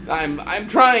 I'm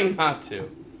trying not to.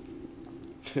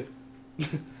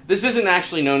 This isn't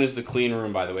actually known as the clean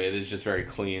room, by the way. It is just very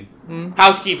clean.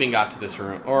 Housekeeping got to this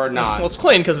room, or not. Well, it's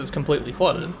clean because it's completely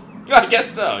flooded. I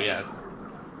guess so, yes.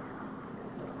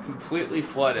 Completely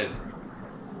flooded.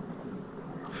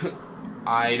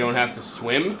 I don't have to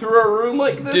swim through a room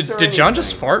like this. Did John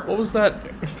just fart? What was that?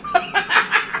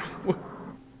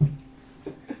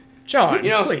 John,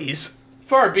 please.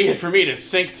 Far be it for me to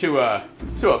sink to a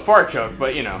fart joke,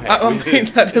 but hey, I mean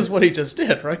that is what he just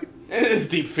did, right? It is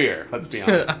deep fear. Let's be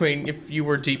honest. I mean, if you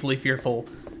were deeply fearful,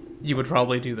 you would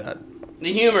probably do that.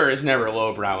 The humor is never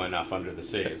lowbrow enough under the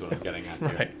sea, is what I'm getting at here.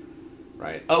 Right.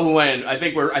 Right. Oh, when I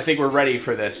think we're ready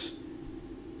for this.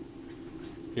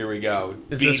 Here we go.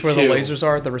 Is this where the lasers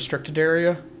are? The restricted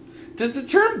area? Does the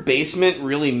term basement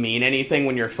really mean anything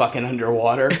when you're fucking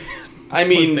underwater? I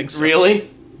mean, think so.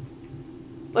 Really?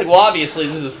 Like, well, obviously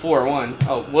this is floor 1.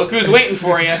 Oh, look who's waiting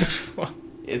for you.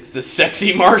 It's the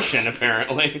sexy Martian,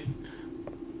 apparently.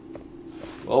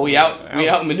 Well, we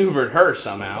outmaneuvered her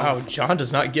somehow. Wow, John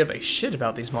does not give a shit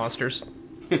about these monsters.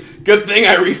 Good thing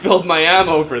I refilled my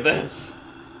ammo for this.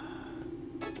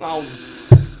 Oh.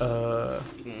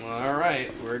 All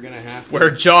right, we're gonna have to.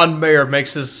 Where John Mayer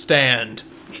makes his stand.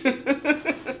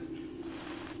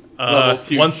 Once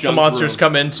the monsters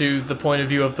come into the point of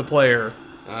view of the player.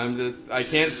 I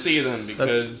can't see them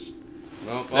because.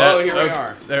 Here we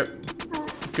are. There.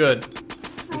 Good.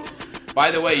 By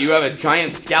the way, you have a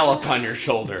giant scallop on your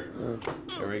shoulder.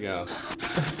 There we go.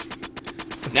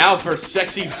 Now for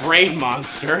sexy brain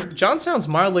monster. John sounds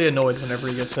mildly annoyed whenever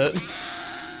he gets hit.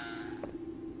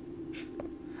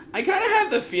 I kind of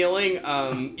have the feeling,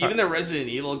 even the Resident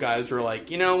Evil guys were like,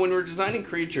 when we're designing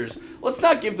creatures, let's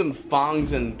not give them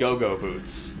thongs and go-go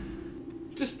boots.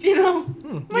 Just,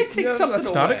 might take something that's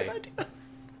away. Not a good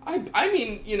idea. I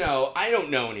mean, I don't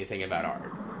know anything about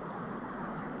art.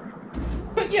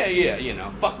 But yeah,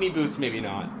 fuck me boots, maybe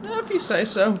not. If you say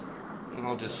so.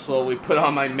 I'll just slowly put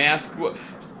on my mask,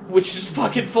 which is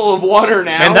fucking full of water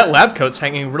now. Man, that lab coat's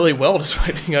hanging really well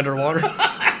despite being underwater.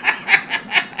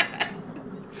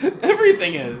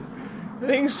 Everything is.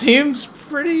 Everything seems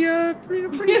pretty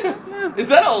simple. Yeah. Is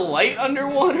that a light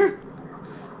underwater?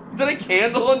 Is that a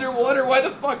candle underwater? Why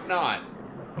the fuck not?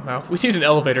 Wow, we need an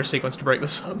elevator sequence to break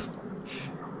this up.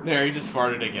 There, he just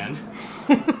farted again.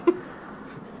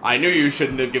 I knew you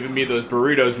shouldn't have given me those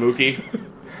burritos, Mookie.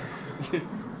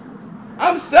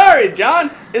 I'm sorry, John.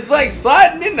 It's like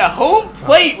sliding into home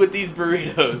plate with these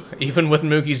burritos. Even with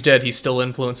Mookie's dead, he still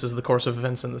influences the course of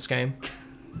events in this game.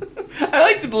 I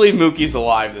like to believe Mookie's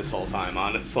alive this whole time,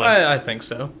 honestly. I think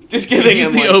so. Just giving He's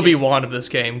him, the like... Obi-Wan of this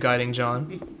game, guiding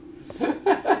John.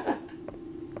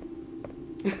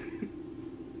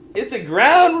 It's a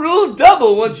ground rule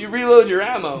double once you reload your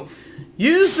ammo.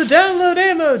 Use the download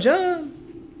ammo, John!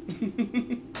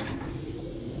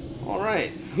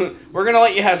 Alright. We're gonna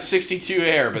let you have 62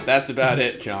 air, but that's about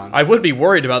it, John. I would be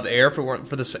worried about the air if it weren't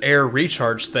for this air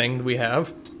recharge thing that we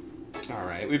have.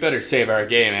 Alright, we better save our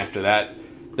game after that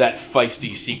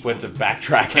feisty sequence of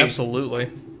backtracking.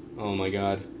 Absolutely. Oh my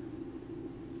god.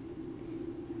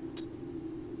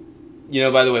 You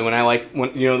know, by the way,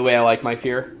 you know the way I like my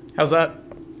fear? How's that?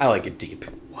 I like it deep.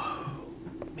 Whoa.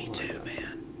 Me too,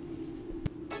 man.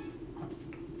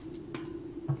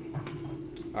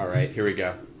 Alright, here we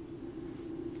go.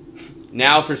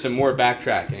 Now for some more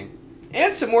backtracking.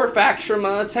 And some more facts from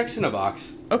Text in a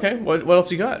Box. Okay, what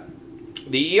else you got?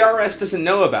 The ERS doesn't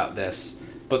know about this,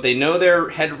 but they know their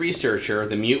head researcher,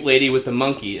 the mute lady with the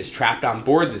monkey, is trapped on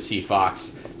board the Sea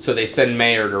Fox, so they send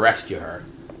Mayer to rescue her.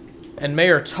 And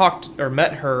Mayer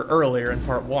met her earlier in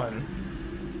part 1.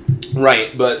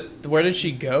 Right, but... Where did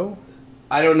she go?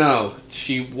 I don't know.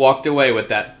 She walked away with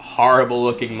that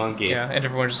horrible-looking monkey. Yeah, and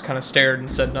everyone just kind of stared and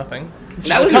said nothing.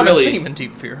 That was a really... theme in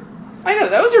Deep Fear. I know,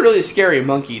 that was a really scary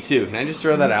monkey, too. Can I just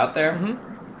throw that out there?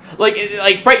 Mm-hmm. Like,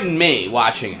 it frightened me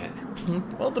watching it.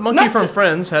 Mm-hmm. Well, the monkey from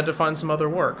Friends had to find some other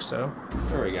work, so...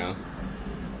 There we go.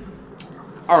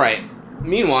 Alright.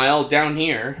 Meanwhile, down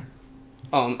here...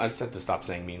 Oh, I just have to stop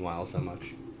saying meanwhile so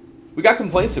much. We got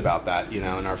complaints about that, in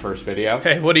our first video.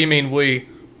 Hey, what do you mean we?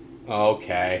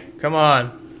 Okay. Come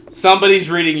on. Somebody's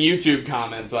reading YouTube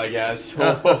comments, I guess.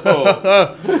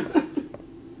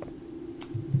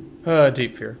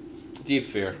 Deep Fear. Deep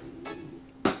Fear.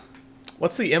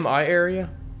 What's the MI area?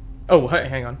 Oh, hey,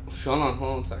 hang on. Hold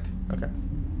on a sec. Okay.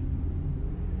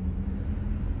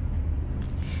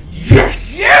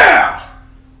 Yes! Yeah!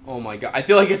 Oh my god. I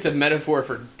feel like it's a metaphor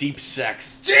for deep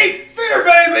sex. Deep Fear,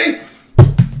 baby!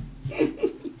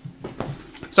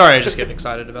 Sorry, I just get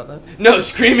excited about that. No,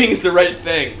 screaming is the right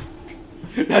thing.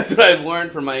 That's what I've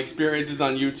learned from my experiences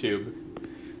on YouTube.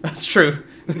 That's true.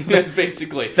 That's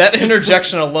basically... That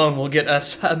interjection alone will get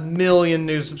us 1 million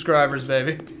new subscribers,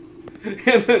 baby.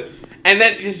 And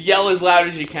then just yell as loud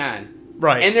as you can.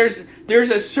 Right. And there's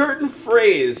a certain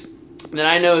phrase that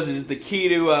I know is the key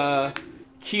to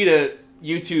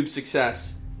YouTube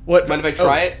success. What? Mind if I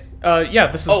try it? Yeah,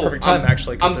 this is the perfect time,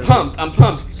 actually. I'm pumped.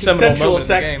 Consensual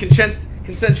sex.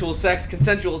 Consensual sex.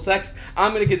 Consensual sex.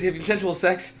 I'm gonna get the consensual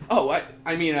sex. Oh,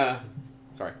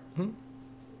 sorry.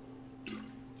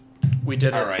 We did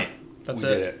it. All right. That's we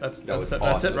it. Did it. That's awesome.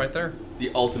 That's it right there.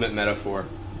 The ultimate metaphor.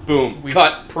 Boom.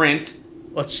 Cut. Print.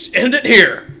 Let's end it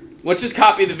here. Let's just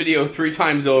copy the video 3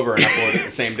 times over and upload it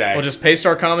the same day. We'll just paste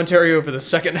our commentary over the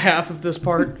second half of this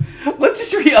part. Let's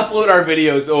just re-upload our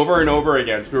videos over and over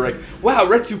again. So we're like, wow,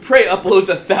 retsupurae uploads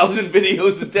 1,000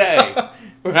 videos a day.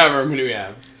 Or however many we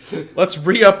have. Let's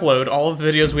re-upload all of the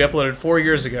videos we uploaded 4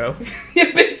 years ago.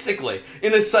 Yeah, basically.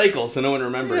 In a cycle, so no one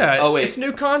remembers. Yeah, oh, wait. It's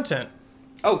new content.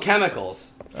 Oh, chemicals.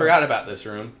 Forgot about this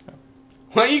room.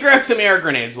 Why don't you grab some air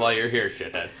grenades while you're here,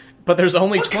 shithead? But there's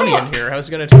only 20 in here. How's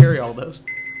he going to carry all those?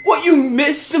 What, you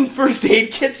missed some first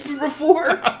aid kits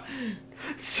before?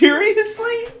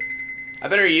 Seriously? I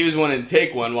better use one and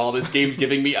take one while this game's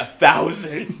giving me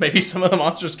 1,000. Maybe some of the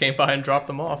monsters came by and dropped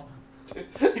them off.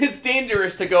 It's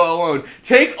dangerous to go alone.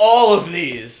 Take all of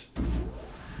these.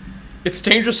 It's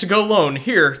dangerous to go alone.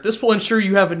 Here, this will ensure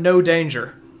you have no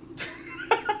danger.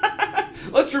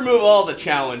 Let's remove all the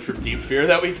challenge from Deep Fear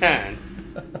that we can.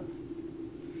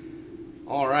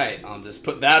 Alright, I'll just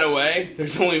put that away.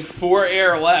 There's only 4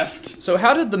 air left. So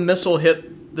how did the missile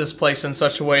hit this place in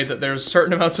such a way that there's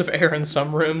certain amounts of air in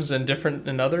some rooms and different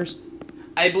in others?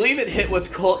 I believe it hit what's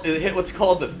called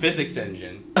the physics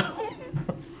engine.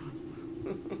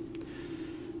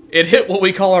 It hit what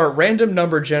we call our random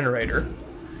number generator.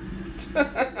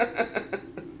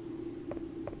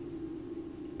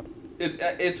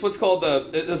 It's what's called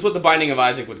it's what the Binding of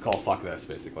Isaac would call fuck this,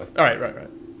 basically. Right. Right.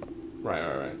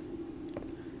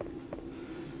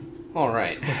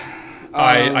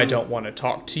 I don't want to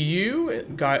talk to you,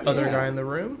 other guy in the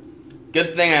room.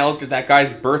 Good thing I looked at that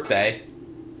guy's birthday.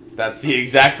 That's the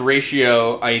exact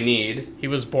ratio I need. He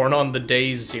was born on the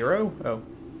day 0? Oh.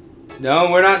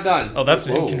 No, we're not done. Oh, that's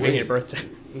an Whoa, inconvenient wait. birthday.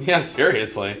 Yeah,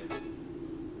 seriously.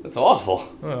 That's awful.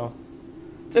 Well.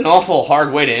 It's an awful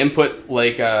hard way to input,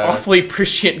 like, Awfully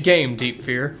prescient game, Deep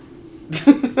Fear.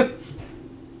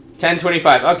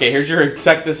 10:25. Okay, here's your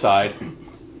insecticide.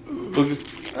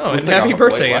 Oh, and like happy a-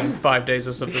 birthday wait, in what? 5 days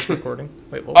as of this recording.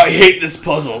 Wait, what? I hate this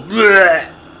puzzle.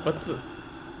 What the?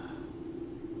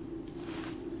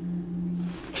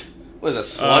 Was a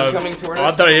slug coming toward I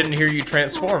us? thought I didn't hear you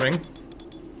transforming.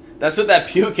 That's what that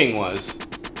puking was.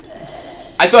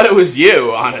 I thought it was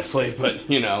you, honestly, but,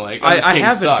 you know, like, this I game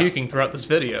have been sucks. puking throughout this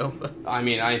video. I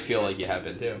mean, I feel like you have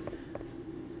been, too.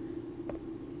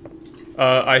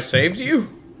 I saved you?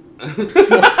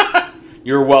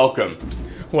 You're welcome.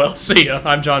 Well, see ya.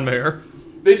 I'm John Mayer.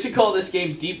 They should call this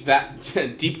game Deep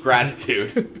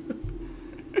Gratitude.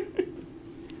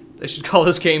 They should call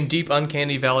this game Deep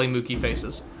Uncanny Valley Mookie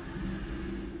Faces.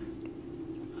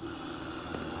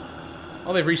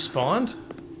 Oh, they respawned?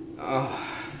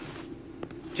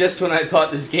 Just when I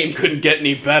thought this game couldn't get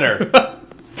any better.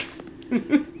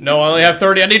 No, I only have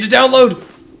 30. I need to download!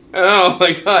 Oh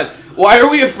my god. Why are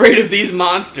we afraid of these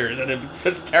monsters that have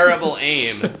such terrible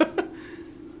aim?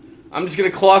 I'm just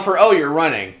gonna claw for... Oh, you're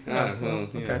running.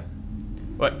 Okay.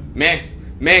 What?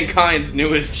 Mankind's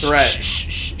newest threat.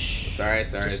 Shh. Sorry.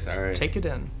 Take it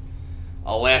in.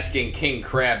 Alaskan king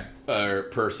crab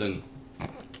person.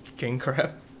 King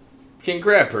Crab. King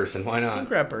crab person, why King not?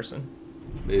 Crab person.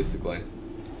 Basically.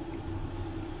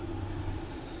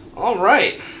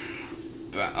 Alright.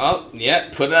 Oh, yeah,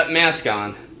 put that mask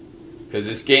on. Because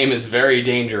this game is very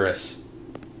dangerous.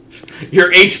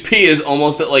 Your HP is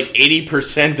almost at like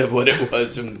 80% of what it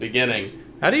was from the beginning.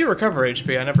 How do you recover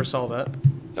HP? I never saw that.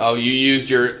 Oh, you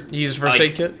used your... You used first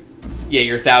aid kit? Yeah,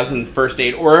 your 1,000 first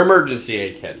aid or emergency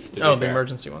aid kits. To Oh, be the fair.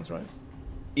 emergency ones, right.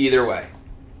 Either way.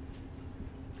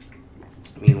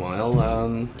 Meanwhile,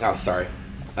 oh, sorry.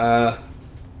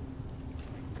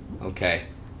 Okay.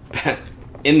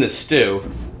 In the stew.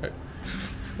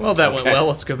 Well, that went Okay. well.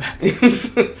 Let's go back.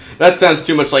 That sounds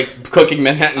too much like cooking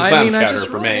Manhattan clam I chowder just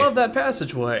for really me. love that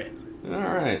passageway.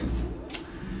 Alright.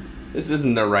 This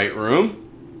isn't the right room.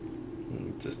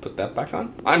 Just put that back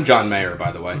on. I'm John Mayer,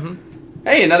 by the way.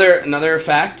 Hey, another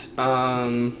fact.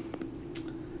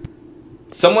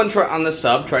 Someone on the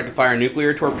sub tried to fire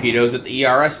nuclear torpedoes at the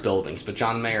ERS buildings, but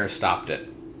John Mayer stopped it.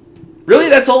 Really?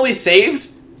 That's all we saved?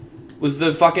 Was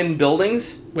the fucking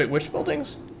buildings? Wait, which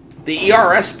buildings? The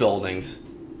ERS buildings.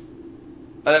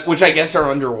 Which I guess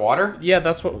are underwater? Yeah,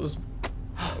 that's what was...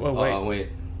 Well, wait. Oh, wait.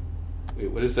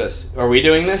 Wait, what is this? Are we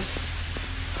doing this?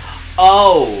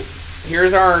 Oh!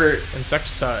 Here's our...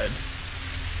 Insecticide.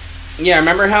 Yeah,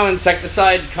 remember how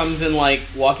insecticide comes in, like,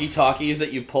 walkie-talkies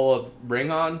that you pull a ring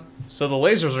on? So the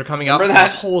lasers are coming out from Remember the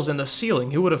that? holes in the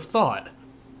ceiling. Who would have thought?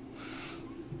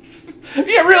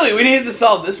 Yeah, really? We needed to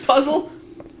solve this puzzle?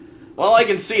 Well, I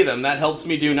can see them. That helps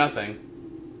me do nothing.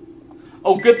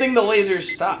 Oh, good thing the lasers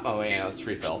stop. Oh, yeah, let's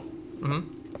refill.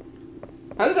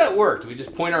 How does that work? Do we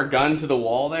just point our gun to the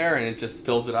wall there and it just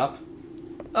fills it up?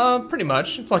 Pretty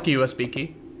much. It's like a USB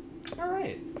key.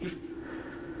 Alright.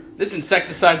 This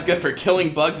insecticide's good for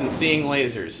killing bugs and seeing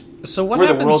lasers. So what We're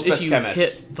the happens world's if best you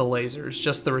chemists. hit the lasers?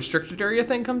 Just the restricted area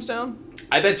thing comes down?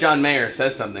 I bet John Mayer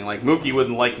says something like, Mookie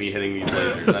wouldn't like me hitting these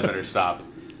lasers. I better stop.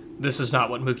 This is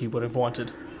not what Mookie would have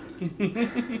wanted.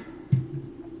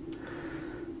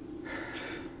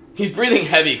 He's breathing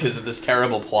heavy because of this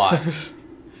terrible plot.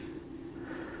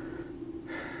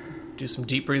 Do some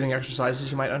deep breathing exercises,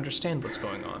 you might understand what's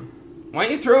going on. Why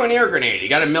don't you throw an air grenade? You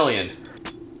got 1 million.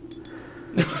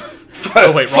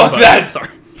 Oh wait, wrong Fuck button. that! Sorry.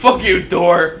 Fuck you,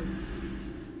 door!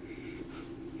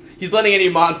 He's letting any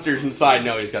monsters inside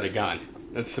know he's got a gun.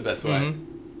 That's the best way.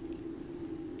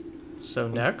 So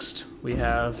next, we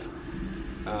have...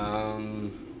 Oh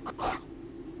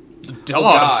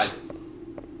dogs. god.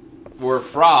 We're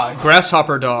frogs.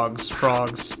 Grasshopper dogs.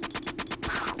 Frogs.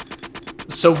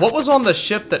 So what was on the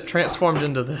ship that transformed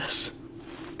into this?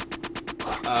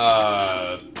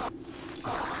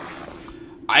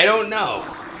 I don't know.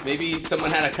 Maybe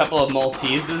someone had a couple of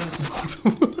Malteses?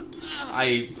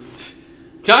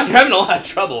 John, you're having a lot of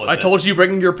trouble with I this. told you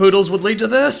bringing your poodles would lead to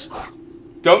this?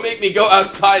 Don't make me go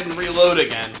outside and reload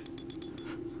again.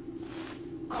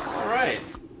 Alright.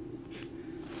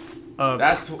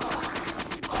 That's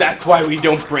why we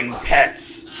don't bring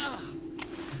pets.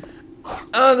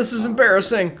 This is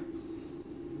embarrassing.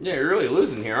 Yeah, you're really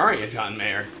losing here, aren't you, John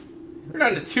Mayer? We're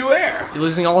down to 2 air. You're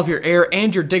losing all of your air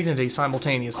and your dignity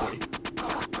simultaneously.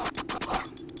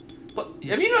 But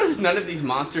have you noticed none of these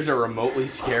monsters are remotely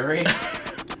scary?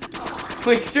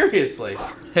 Like, seriously.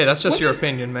 Hey, that's just your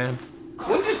opinion, man.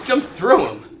 Wouldn't just jump through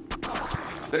him.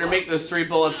 Better make those 3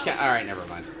 bullets count. Alright, never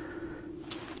mind.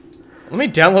 Let me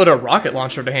download a rocket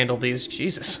launcher to handle these.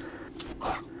 Jesus.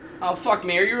 Oh, fuck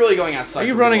me. Are you really going outside? Are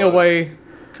you running away?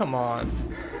 Come on.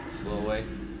 Slow away.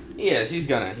 Yes, he's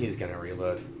gonna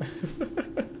reload.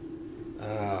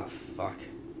 Oh, fuck.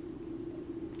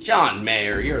 John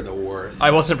Mayer, you're the worst.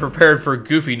 I wasn't prepared for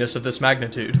goofiness of this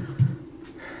magnitude.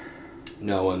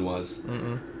 No one was.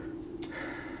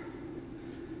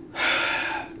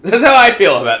 That's how I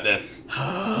feel about this.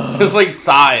 It's like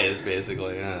sighs,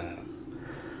 basically.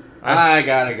 I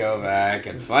gotta go back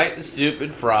and fight the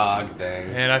stupid frog thing.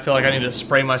 And I feel like I need to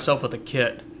spray myself with a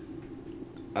kit.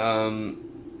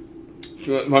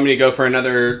 You want me to go for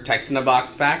another text in a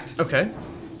box fact? Okay.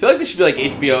 I feel like this should be like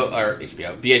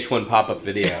VH1 pop-up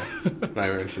video when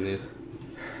I mention these.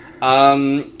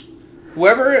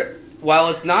 Whoever, while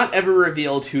it's not ever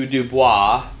revealed who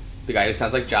Dubois, the guy who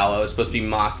sounds like Jalo, is supposed to be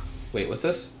Wait, what's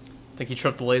this? I think he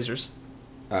tripped the lasers.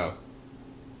 Oh.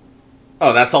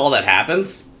 Oh, that's all that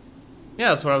happens? Yeah,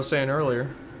 that's what I was saying earlier.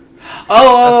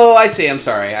 Oh, I see. I'm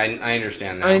sorry. I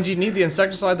understand now. I mean, do you need the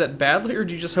insecticide that badly, or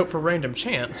do you just hope for random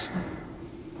chance?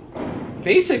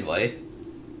 Basically.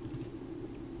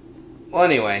 Well,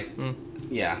 anyway.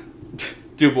 Yeah.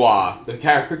 Dubois, the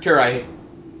character I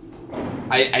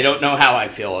don't know how I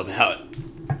feel about.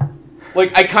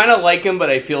 Like, I kind of like him, but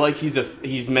I feel like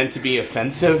he's meant to be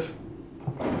offensive.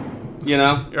 You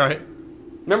know? Right.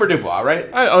 Remember Dubois,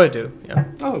 right? I do, yeah.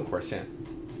 Oh, of course, yeah.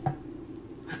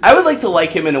 I would like to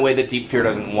like him in a way that Deep Fear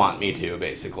doesn't want me to,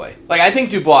 basically. Like, I think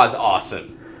Dubois is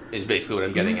awesome, is basically what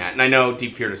I'm getting at. And I know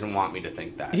Deep Fear doesn't want me to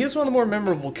think that. He is one of the more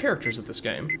memorable characters of this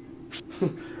game.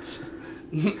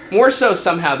 More so,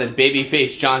 somehow, than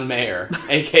babyface John Mayer,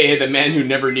 a.k.a. the man who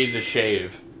never needs a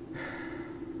shave.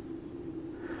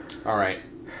 Alright.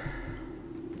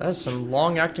 That's some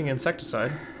long-acting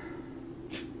insecticide.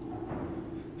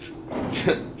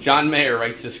 John Mayer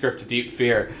writes the script to Deep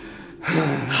Fear.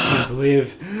 I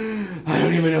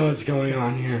don't even know what's going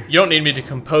on here. You don't need me to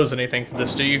compose anything for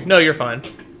this, do you? No, you're fine.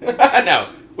 No,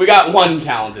 we got one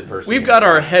talented person. We've got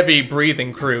our heavy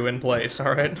breathing crew in place,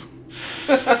 alright?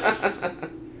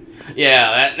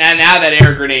 Yeah, now that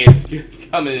air grenade's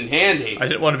coming in handy. I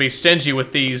didn't want to be stingy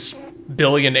with these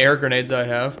billion air grenades I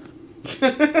have.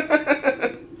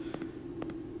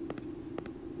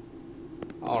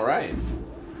 Alright.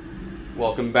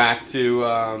 Welcome back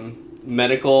to,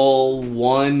 Medical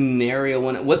 1, Area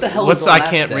 1. What the hell is all that I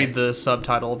can't say? read the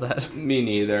subtitle of that. Me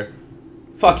neither.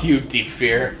 Fuck you, Deep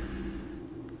Fear.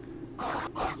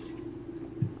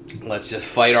 Let's just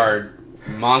fight our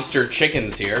monster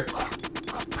chickens here.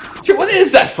 What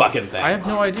is that fucking thing? I have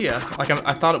no idea. Like,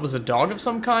 I thought it was a dog of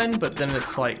some kind, but then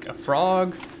it's like a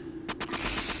frog.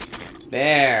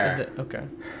 There. Okay.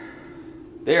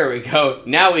 There we go.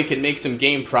 Now we can make some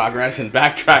game progress and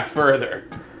backtrack further.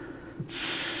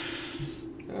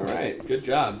 Alright, good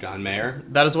job, John Mayer.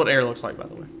 That is what air looks like, by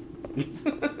the way.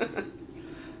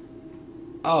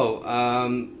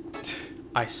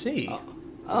 I see.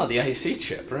 Oh, the IC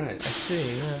chip, right. I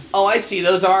see, yeah. Oh, I see.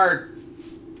 Those are...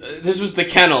 this was the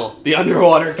kennel. The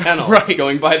underwater kennel. Right.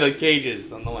 Going by the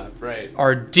cages on the left, right.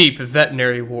 Our deep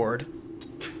veterinary ward.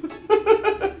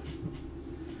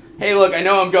 Hey, look, I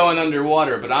know I'm going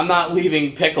underwater, but I'm not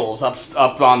leaving Pickles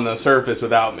up on the surface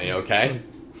without me, okay?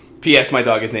 P.S. My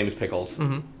dog, his name is Pickles.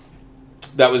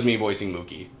 That was me voicing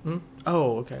Mookie.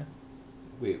 Oh, okay.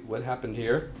 Wait, what happened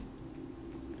here?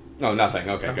 Oh, nothing.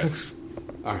 Okay, good.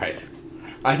 Alright.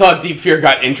 I thought Deep Fear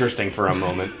got interesting for a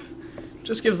moment.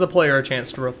 Just gives the player a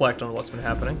chance to reflect on what's been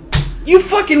happening. You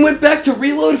fucking went back to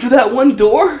reload for that one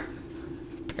door?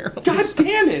 Apparently. God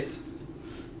damn it!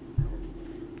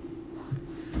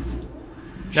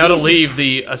 Now to leave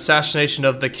the assassination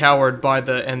of the coward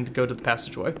and go to the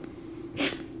passageway.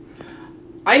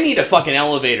 I need a fucking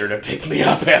elevator to pick me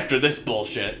up after this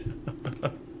bullshit.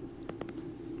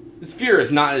 This fear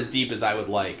is not as deep as I would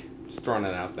like. Just throwing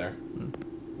it out there.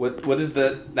 What is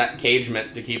that cage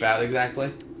meant to keep out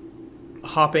exactly?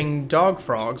 Hopping dog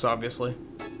frogs, obviously.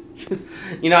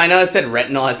 You know, I know it said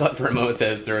retinal. I thought for a moment it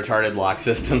said it's a retarded lock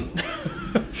system.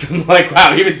 I'm like,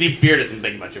 wow, even Deep Fear doesn't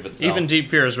think much of itself. Even Deep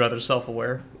Fear is rather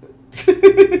self-aware.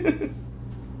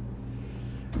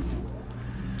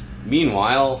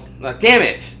 Meanwhile, damn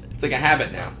it! It's like a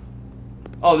habit now.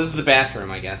 Oh, this is the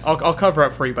bathroom, I guess. I'll cover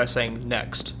up for you by saying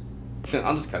next.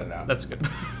 I'll just cut it out. That's good.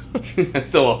 I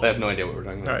still have no idea what we're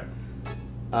talking about.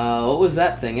 Alright. What was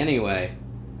that thing anyway?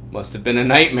 Must have been a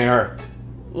nightmare.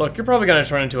 Look, you're probably going to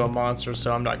turn into a monster,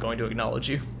 so I'm not going to acknowledge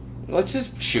you. Let's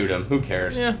just shoot him. Who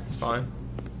cares? Yeah, it's fine.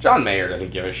 John Mayer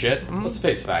doesn't give a shit. Let's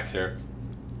face facts here.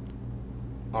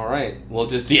 Alright, we'll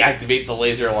just deactivate the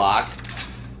laser lock.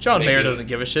 John Mayer Maybe. doesn't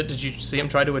give a shit. Did you see him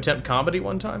try to attempt comedy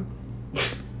one time?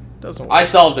 Doesn't work. I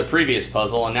solved a previous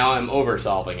puzzle, and now I'm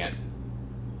over-solving it.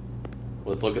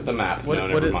 Let's look at the map. What, no, what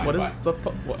never is, mind. what is Bye. the...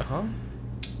 What, huh?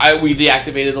 We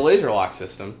deactivated the laser lock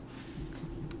system.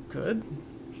 Good.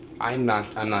 I'm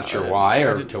not sure why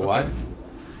or to what. Okay.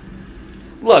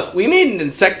 Look, we made an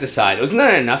insecticide. Wasn't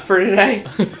that enough for today?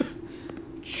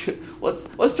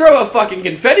 let's throw a fucking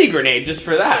confetti grenade just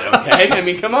for that, okay? I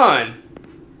mean, come on.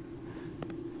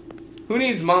 Who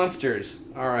needs monsters?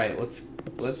 All right, let's.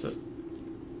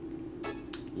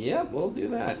 Yeah, we'll do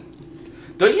that.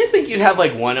 Don't you think you'd have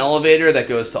like one elevator that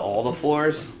goes to all the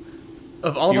floors?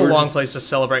 Of all You the were long just- plays to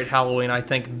celebrate Halloween, I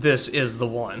think this is the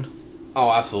one. Oh,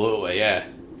 absolutely, yeah.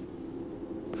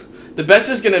 The best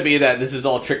is going to be that this is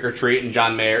all trick or treat and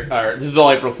John Mayer, or this is all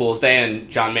April Fool's Day, and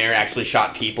John Mayer actually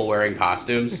shot people wearing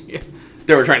costumes. Yeah.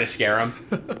 They were trying to scare him.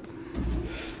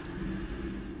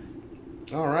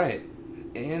 All right,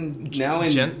 and now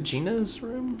in Gina's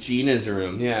room? Gina's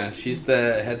room, yeah, she's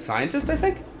the head scientist, I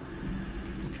think.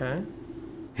 Okay.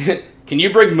 Can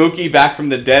you bring Mookie back from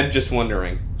the dead? Just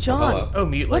wondering. John, hello. Oh,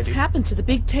 mute what's lady. happened to the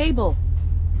big table?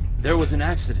 There was an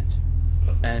accident.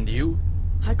 And you?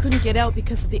 I couldn't get out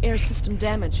because of the air system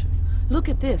damage. Look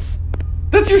at this.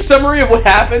 That's your summary of what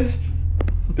happened?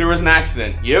 There was an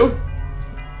accident. You?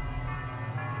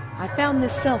 I found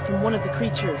this cell from one of the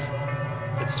creatures.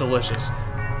 It's delicious.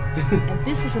 And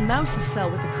this is a mouse's cell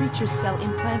with the creature's cell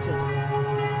implanted.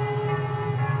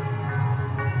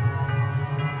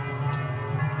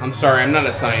 I'm sorry, I'm not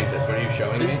a scientist. What are you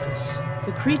showing me? What is this?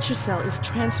 The creature cell is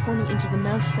transforming into the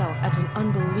mouse cell at an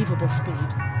unbelievable speed.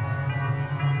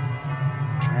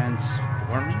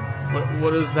 Transforming?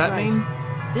 What does that Right. mean?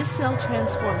 This cell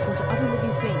transforms into other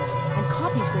living things and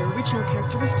copies their original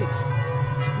characteristics.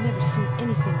 I've never seen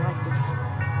anything like this.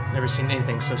 Never seen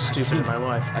anything so stupid in my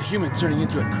life. A human turning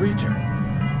into a creature.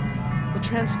 The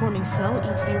transforming cell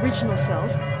eats the original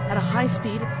cells at a high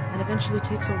speed and eventually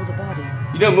takes over the body.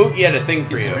 You know, Mookie had a thing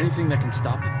for Is you. there anything that can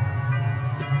stop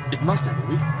it? It must have a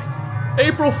weak point.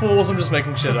 April Fools, I'm just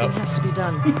making shit Something up. has to be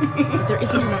done, but there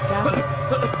isn't enough data.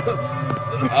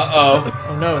 Uh-oh.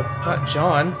 Oh no, not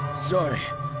John. Sorry.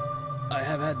 I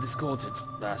have had this cold since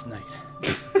last night.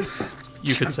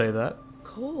 You could say that.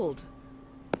 Cold.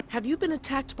 Have you been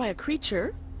attacked by a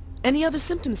creature? Any other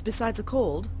symptoms besides a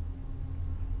cold?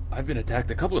 I've been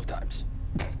attacked a couple of times.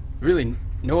 Really,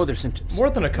 no other symptoms. More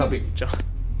than a couple, John.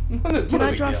 Can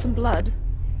I draw some blood?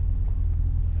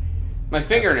 My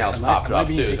fingernails popped am I off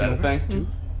too. being Is that a taken thing? over?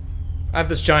 I have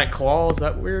this giant claw, is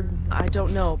that weird? I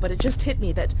don't know, but it just hit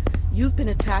me that you've been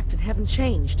attacked and haven't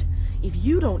changed. If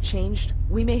you don't change,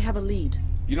 we may have a lead.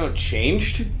 You know,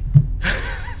 changed?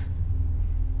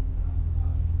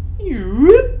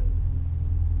 You?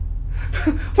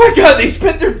 My God, they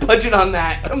spent their budget on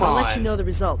that. Come I'll on. let you know the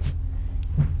results.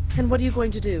 And what are you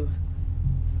going to do?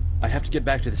 I have to get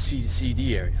back to the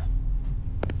CCD area.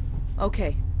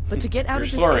 Okay, but to get out You're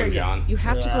of this slurring, area, John. you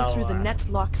have to go through the net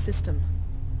lock system.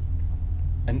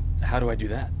 And how do I do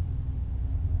that?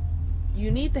 You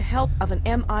need the help of an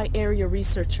MI area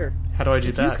researcher. How do I do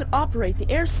If that? you could operate the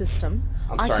air system,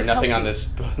 I'm I sorry, could help nothing on you. this.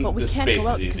 But we this can't space go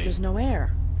out is because easy. there's no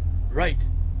air. Right.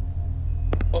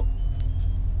 Oh.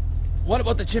 What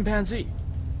about the chimpanzee?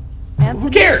 Anthony, Who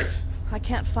cares? I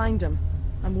can't find him.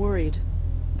 I'm worried.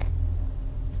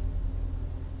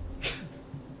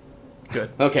 Good.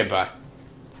 Okay, bye.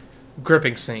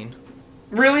 Gripping scene.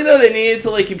 Really though, they needed to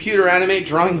like computer animate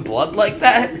drawing blood like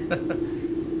that?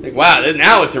 Like, wow,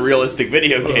 now it's a realistic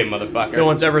video game, motherfucker. No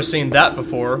one's ever seen that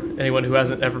before. Anyone who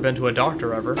hasn't ever been to a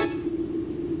doctor ever.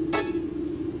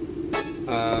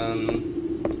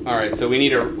 All right, so we need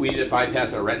to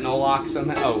bypass a retinol lock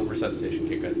somehow. Oh, resuscitation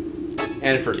kit, good,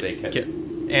 and a first aid kit.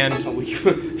 And Oh,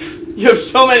 you have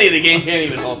so many the game can't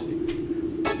even help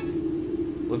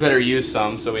you. We better use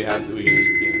some so we have to.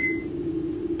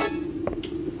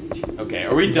 Okay,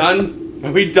 are we done?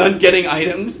 Are we done getting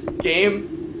items?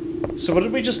 Game. so what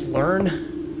did we just learn?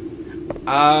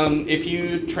 If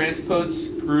you transpose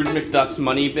Scrooge McDuck's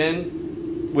money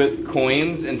bin with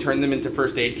coins and turn them into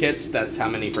first aid kits, that's how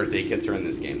many first aid kits are in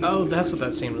this game. Oh, that's what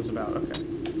that scene was about. Okay.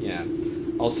 Yeah.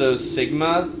 Also,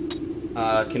 Sigma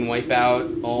can wipe out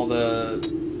all the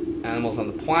animals on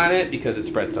the planet because it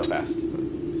spreads so fast.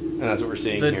 And that's what we're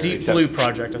seeing The here. Deep except- Blue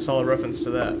Project. I saw a reference to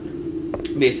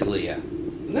that. Basically, yeah.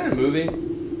 Isn't that a movie?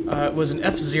 It was an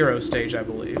F-Zero stage, I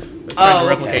believe. They're trying to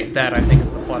replicate okay. that, I think,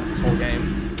 is the plot of this whole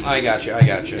game. I got you.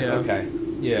 Yeah. Okay.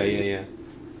 Yeah.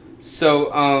 So,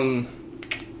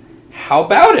 how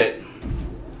about it?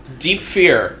 Deep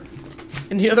Fear.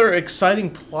 Any other exciting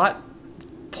plot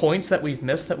points that we've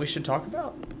missed that we should talk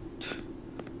about?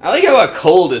 I like how a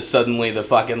cold is suddenly the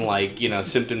fucking, like, you know,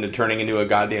 symptom to turning into a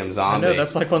goddamn zombie. I know,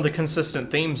 that's like one of the consistent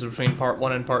themes between part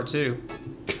 1 and part 2.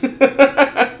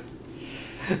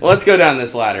 Well, let's go down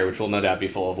this ladder, which will no doubt be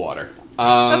full of water.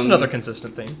 That's another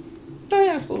consistent theme. Oh,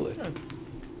 yeah, absolutely.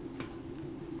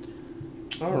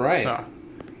 Yeah. All right.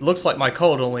 Looks like my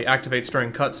cold only activates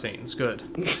during cutscenes. Good.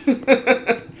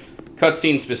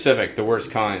 Cutscene specific, the worst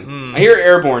kind. I hear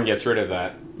Airborne gets rid of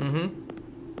that.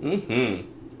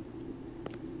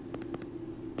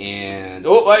 And...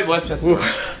 oh, wait, what's this?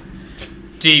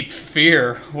 Deep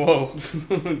fear. Whoa.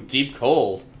 Deep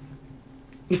cold.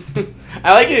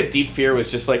 I like it if Deep Fear was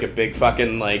just like a big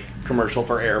fucking, like, commercial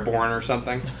for Airborne or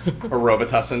something. Or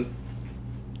Robitussin.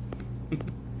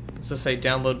 Does this say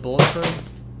download bullet for him?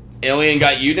 Alien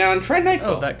got you down? Try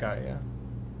Nightfall. Oh, that guy, yeah.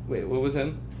 Wait, what was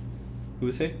him? Who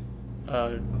was he?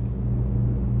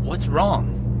 What's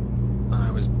wrong?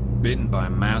 I was bitten by a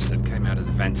mouse that came out of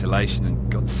the ventilation and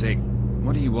got sick.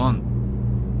 What do you want?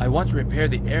 I want to repair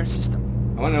the air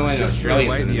system. I want to know when Just threw Australians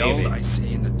away in the the old Navy. I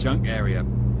see in the junk area.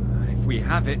 If we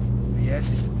have it, the air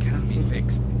system can be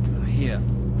fixed. Here.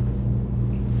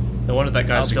 No wonder that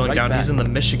guy's I'll be feeling right down. back. He's in the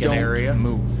Michigan Don't area.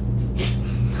 move.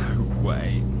 No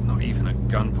way. Not even at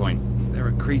gunpoint. There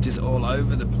are creatures all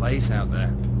over the place out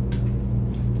there.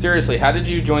 Seriously, how did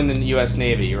you join the U.S.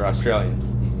 Navy? You're Australian.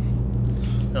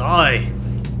 Aye.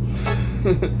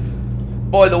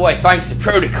 By the way, thanks to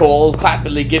protocol, I'll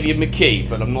happily give you my key,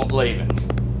 but I'm not leaving.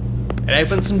 It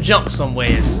opens some junk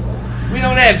somewheres. We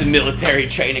don't have the military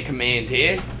chain of command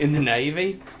here in the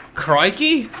Navy.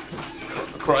 Crikey?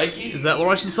 Crikey. Is that what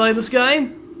I should say in this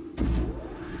game?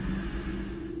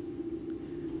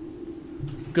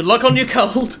 Good luck on your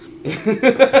cold.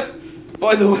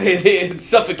 By the way, it's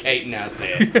suffocating out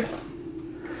there.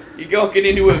 You're walking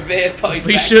into a very tight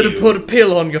Be vacuum. sure to put a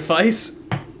pill on your face.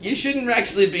 You shouldn't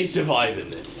actually be surviving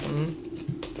this.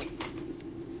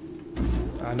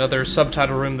 Another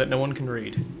subtitle room that no one can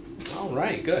read.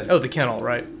 Alright, good. Oh, the kennel,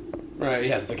 right. Right,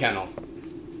 yeah, it's a kennel.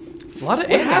 A lot of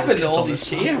What animals happened to kept all on these...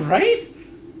 this Yeah, right?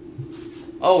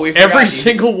 Oh, we forgot Every these-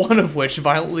 single one of which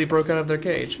violently broke out of their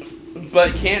cage.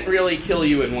 But can't really kill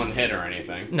you in one hit or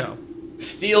anything. No.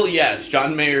 Steel, yes.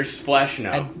 John Mayer's flesh,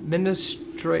 no.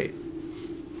 Administrate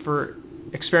for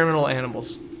experimental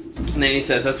animals. And then he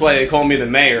says, that's why they call me the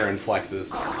mayor, and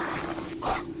flexes.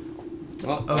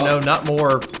 Oh no, not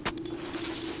more.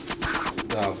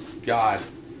 Oh, God.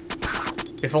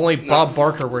 If only Bob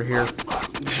Barker were here.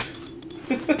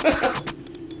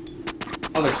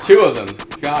 Oh, there's two of them.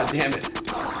 God damn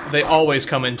it. They always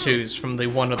come in twos from the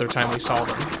one other time we saw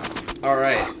them.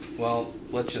 Alright, well,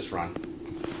 let's just run.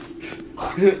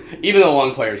 Even though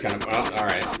one player's kind of... well,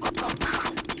 alright.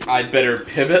 I'd better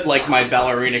pivot like my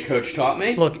ballerina coach taught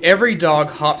me. Look, every dog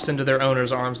hops into their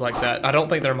owner's arms like that. I don't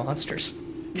think they're monsters.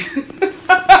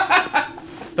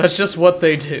 That's just what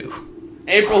they do.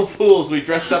 April Fools, we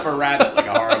dressed up a rabbit like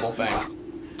a horrible thing.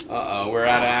 Uh-oh, we're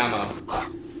out of ammo.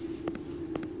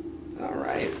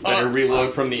 Alright, better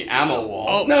reload from the ammo wall.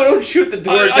 Oh. No, don't shoot the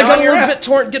door, John, I got you're a out.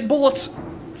 BitTorrent, get bullets!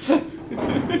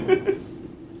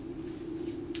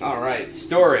 Alright,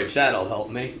 storage, that'll help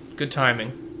me. Good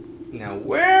timing. Now,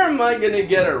 where am I gonna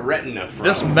get a retina from?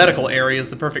 This medical area is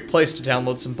the perfect place to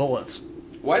download some bullets.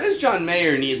 Why does John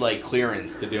Mayer need, like,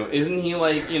 clearance to do it? Isn't he,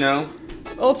 like, you know...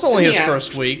 Well, it's only his Yeah.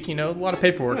 first week, you know, a lot of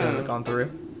paperwork hasn't gone through.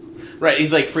 Right,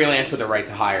 he's, like, freelance with the right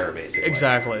to hire, basically.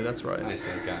 Exactly, that's right. I see,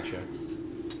 gotcha.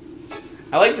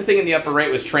 I like the thing in the upper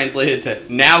right was translated to,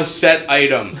 now set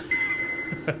item.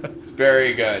 It's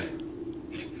very good.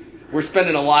 We're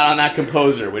spending a lot on that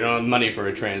composer. We don't have money for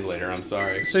a translator, I'm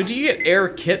sorry. So do you get air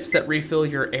kits that refill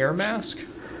your air mask?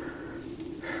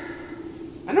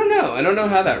 I don't know. I don't know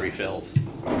how that refills.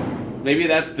 Maybe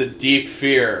that's the deep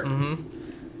fear.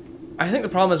 I think the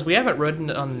problem is we haven't ridden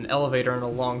on an elevator in a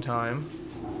long time.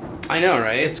 I know,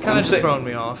 right? It's kind of just throwing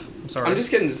me off. I'm sorry. I'm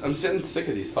getting sick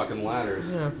of these fucking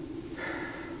ladders. Yeah.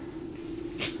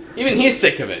 Even he's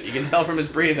sick of it. You can tell from his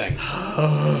breathing.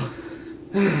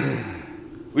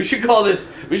 We should call this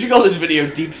video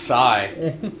Deep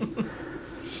Sigh.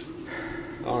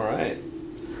 Alright.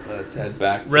 Let's head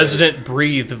back to... Resident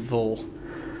Breatheful.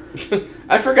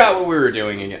 I forgot what we were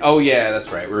doing again. Oh yeah, that's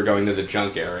right. We were going to the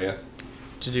junk area.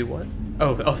 To do what?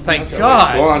 Oh, thank Okay,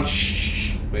 God! Hold on,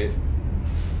 shh. Wait.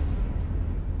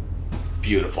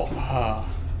 Beautiful.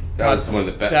 That was one of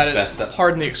the best stuff.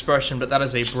 Pardon the expression, but that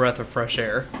is a breath of fresh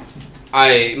air.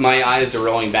 My eyes are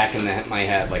rolling back in my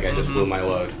head like I just blew my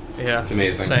load. Yeah. It's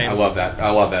amazing. Same. I love that. I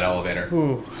love that elevator.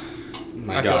 Ooh.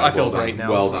 My God, I feel well great done.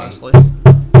 now, Well done. honestly.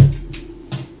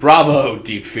 Bravo,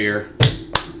 Deep Fear.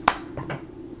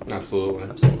 Absolutely.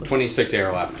 Absolutely. 26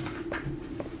 air left.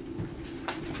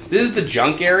 This is the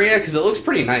junk area because it looks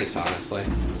pretty nice, honestly.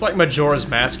 It's like Majora's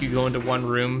Mask. You go into one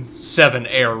room, 7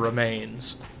 air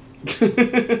remains.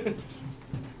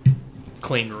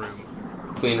 Clean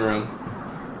room. Clean room.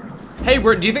 Hey, do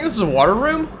you think this is a water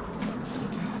room?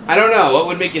 I don't know. What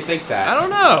would make you think that? I don't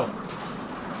know.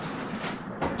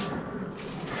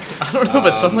 I don't know,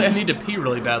 but suddenly I need to pee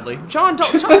really badly. John,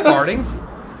 don't stop farting.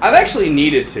 I've actually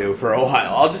needed to for a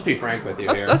while. I'll just be frank with you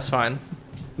here. That's fine.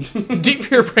 Deep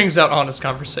Fear brings out honest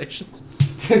conversations.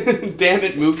 Damn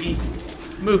it, Mookie.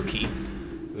 Mookie.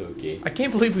 Mookie. I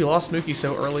can't believe we lost Mookie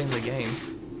so early in the game.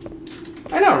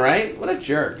 I know, right? What a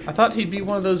jerk. I thought he'd be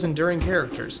one of those enduring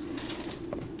characters.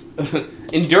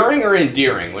 Enduring or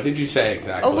endearing? What did you say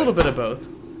exactly? A little bit of both.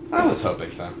 I was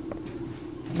hoping so.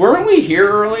 Weren't we here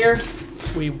earlier?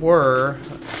 We were.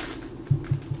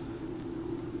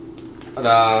 But,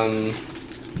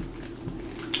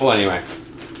 well, anyway.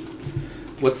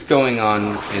 What's going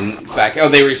on in back? Oh,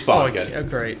 they respawn. Oh, good. Yeah,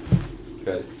 great.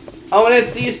 Good. Oh, and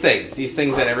it's these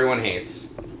things that everyone hates,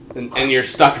 and you're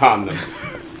stuck on them.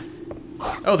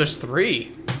 Oh, there's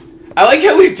 3. I like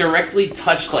how we directly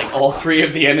touched like all 3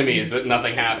 of the enemies, but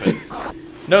nothing happened.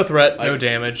 No threat, no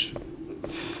damage.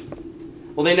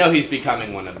 Well, they know he's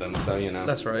becoming one of them, so you know.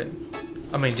 That's right.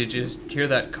 I mean, did you hear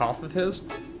that cough of his?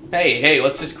 Hey,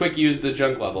 let's just quick use the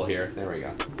junk level here. There we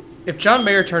go. If John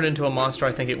Mayer turned into a monster,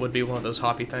 I think it would be one of those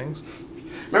hoppy things.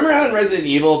 Remember how in Resident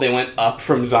Evil they went up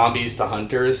from zombies to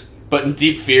hunters? But in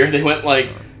Deep Fear they went,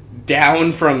 like,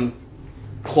 down from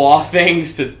claw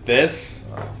things to this?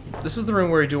 This is the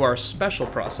room where we do our special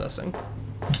processing.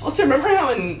 Also, remember how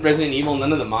in Resident Evil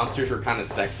none of the monsters were kind of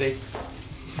sexy?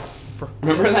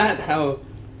 Remember that? How...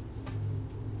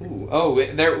 Ooh, oh,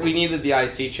 we needed the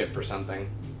IC chip for something.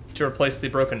 To replace the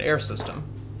broken air system.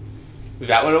 Is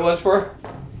that what it was for?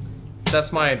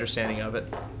 That's my understanding of it.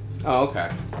 Oh, okay.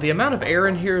 The amount of air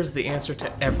in here is the answer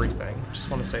to everything.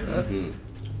 Just want to say that.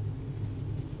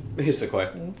 Basically.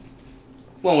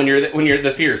 Well, when you're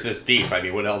the fear's this deep, I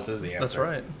mean, what else is the answer? That's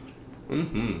right.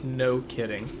 No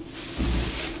kidding.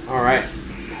 All right.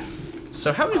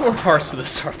 So how many more parts to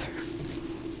this are there?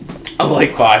 Oh,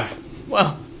 like 5.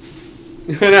 Well,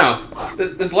 I know.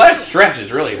 This last stretch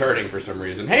is really hurting for some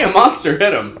reason. Hey, a monster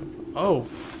hit him. Oh.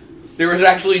 There was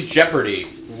actually jeopardy.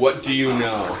 What do you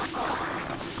know?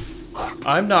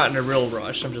 I'm not in a real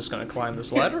rush. I'm just going to climb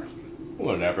this ladder.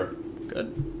 Whatever.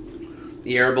 Good.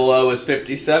 The air below is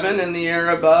 57, and the air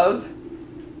above...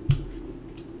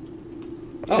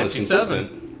 Oh, 57. it's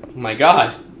consistent. Oh my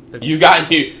god.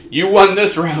 You won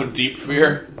this round, Deep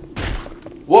Fear.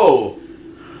 Whoa.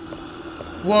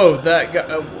 Whoa, that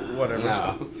guy... whatever.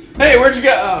 No. Hey, where'd you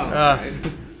go? Oh,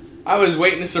 I was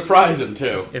waiting to surprise him,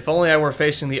 too. If only I were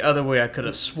facing the other way, I could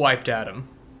have swiped at him.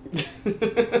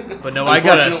 But no, I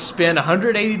gotta spin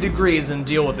 180 degrees and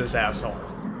deal with this asshole.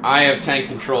 I have tank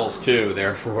controls, too,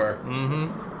 therefore.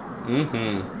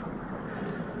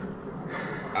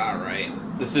 Alright.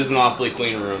 This is an awfully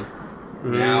clean room.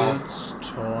 Now... It's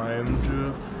time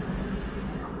to...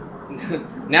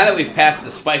 Now that we've passed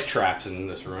the spike traps in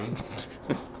this room...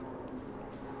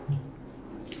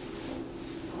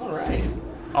 Alright.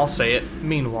 I'll say it.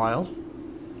 Meanwhile.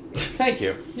 Thank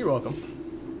you. You're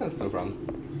welcome. That's no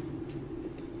problem.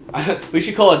 We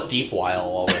should call it Deep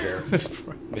While while we're here.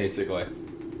 Basically.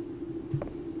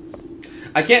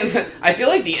 I feel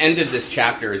like the end of this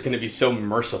chapter is going to be so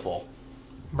merciful.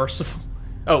 Merciful?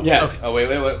 Oh, yes. Okay. Oh, wait.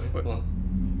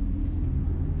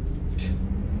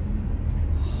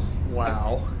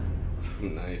 Wow.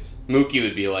 Nice. Mookie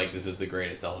would be like, this is the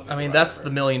greatest elevator. I mean, that's the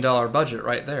 $1 million budget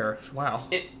right there. Wow.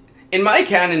 In my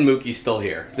canon, Mookie's still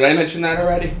here. Did I mention that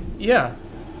already? Yeah.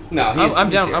 No, I'm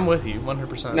down. here. I'm with you,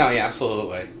 100%. No, yeah,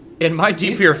 absolutely. In my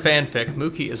Deep Fear fanfic,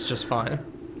 Mookie is just fine.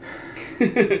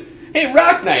 Hey,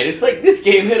 Rock Knight, it's like this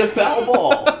game hit a foul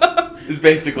ball. Is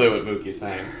basically what Mookie's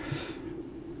saying.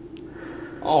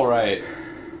 All right.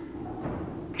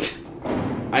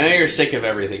 I know you're sick of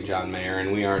everything, John Mayer,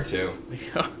 and we are too.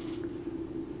 Yeah.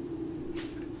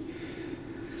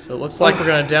 So it looks like we're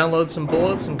going to download some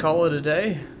bullets and call it a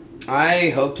day. I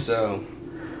hope so.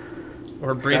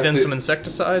 Or breathe in some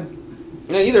insecticide.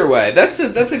 Yeah, either way, that's a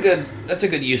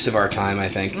good use of our time, I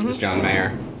think, as John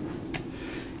Mayer.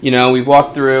 You know, we've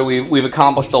walked through, we've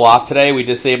accomplished a lot today. We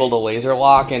disabled a laser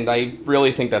lock, and I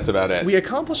really think that's about it. We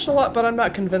accomplished a lot, but I'm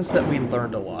not convinced that we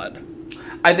learned a lot.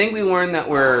 I think we learned that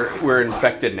we're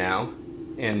infected now,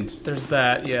 and there's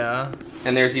that, yeah.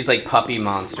 And there's these like puppy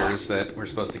monsters that we're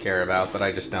supposed to care about, but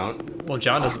I just don't. Well,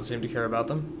 John doesn't seem to care about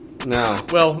them. No.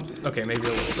 Well, okay, maybe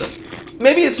a little bit.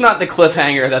 Maybe it's not the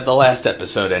cliffhanger that the last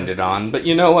episode ended on, but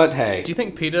you know what? Hey. Do you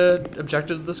think PETA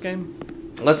objected to this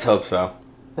game? Let's hope so.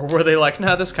 Or were they like,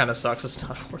 nah, this kind of sucks, it's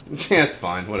not worth it? Yeah, it's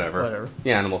fine, whatever. Whatever.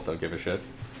 The animals don't give a shit.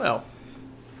 Well.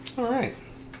 Alright.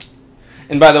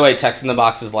 And by the way, Text in the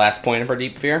Box's last point of our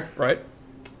deep fear. Right.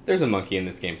 There's a monkey in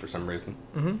this game for some reason.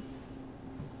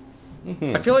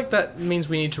 I feel like that means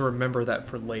we need to remember that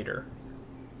for later.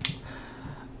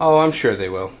 Oh, I'm sure they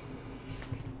will.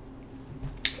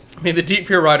 I mean, the Deep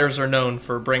Fear writers are known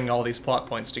for bringing all these plot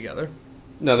points together.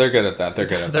 No, they're good at that. They're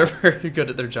good at They're that. very good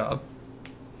at their job.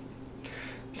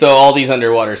 So all these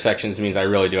underwater sections means I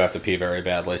really do have to pee very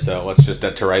badly, so let's just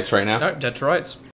dead to rights right now. All right, dead to rights.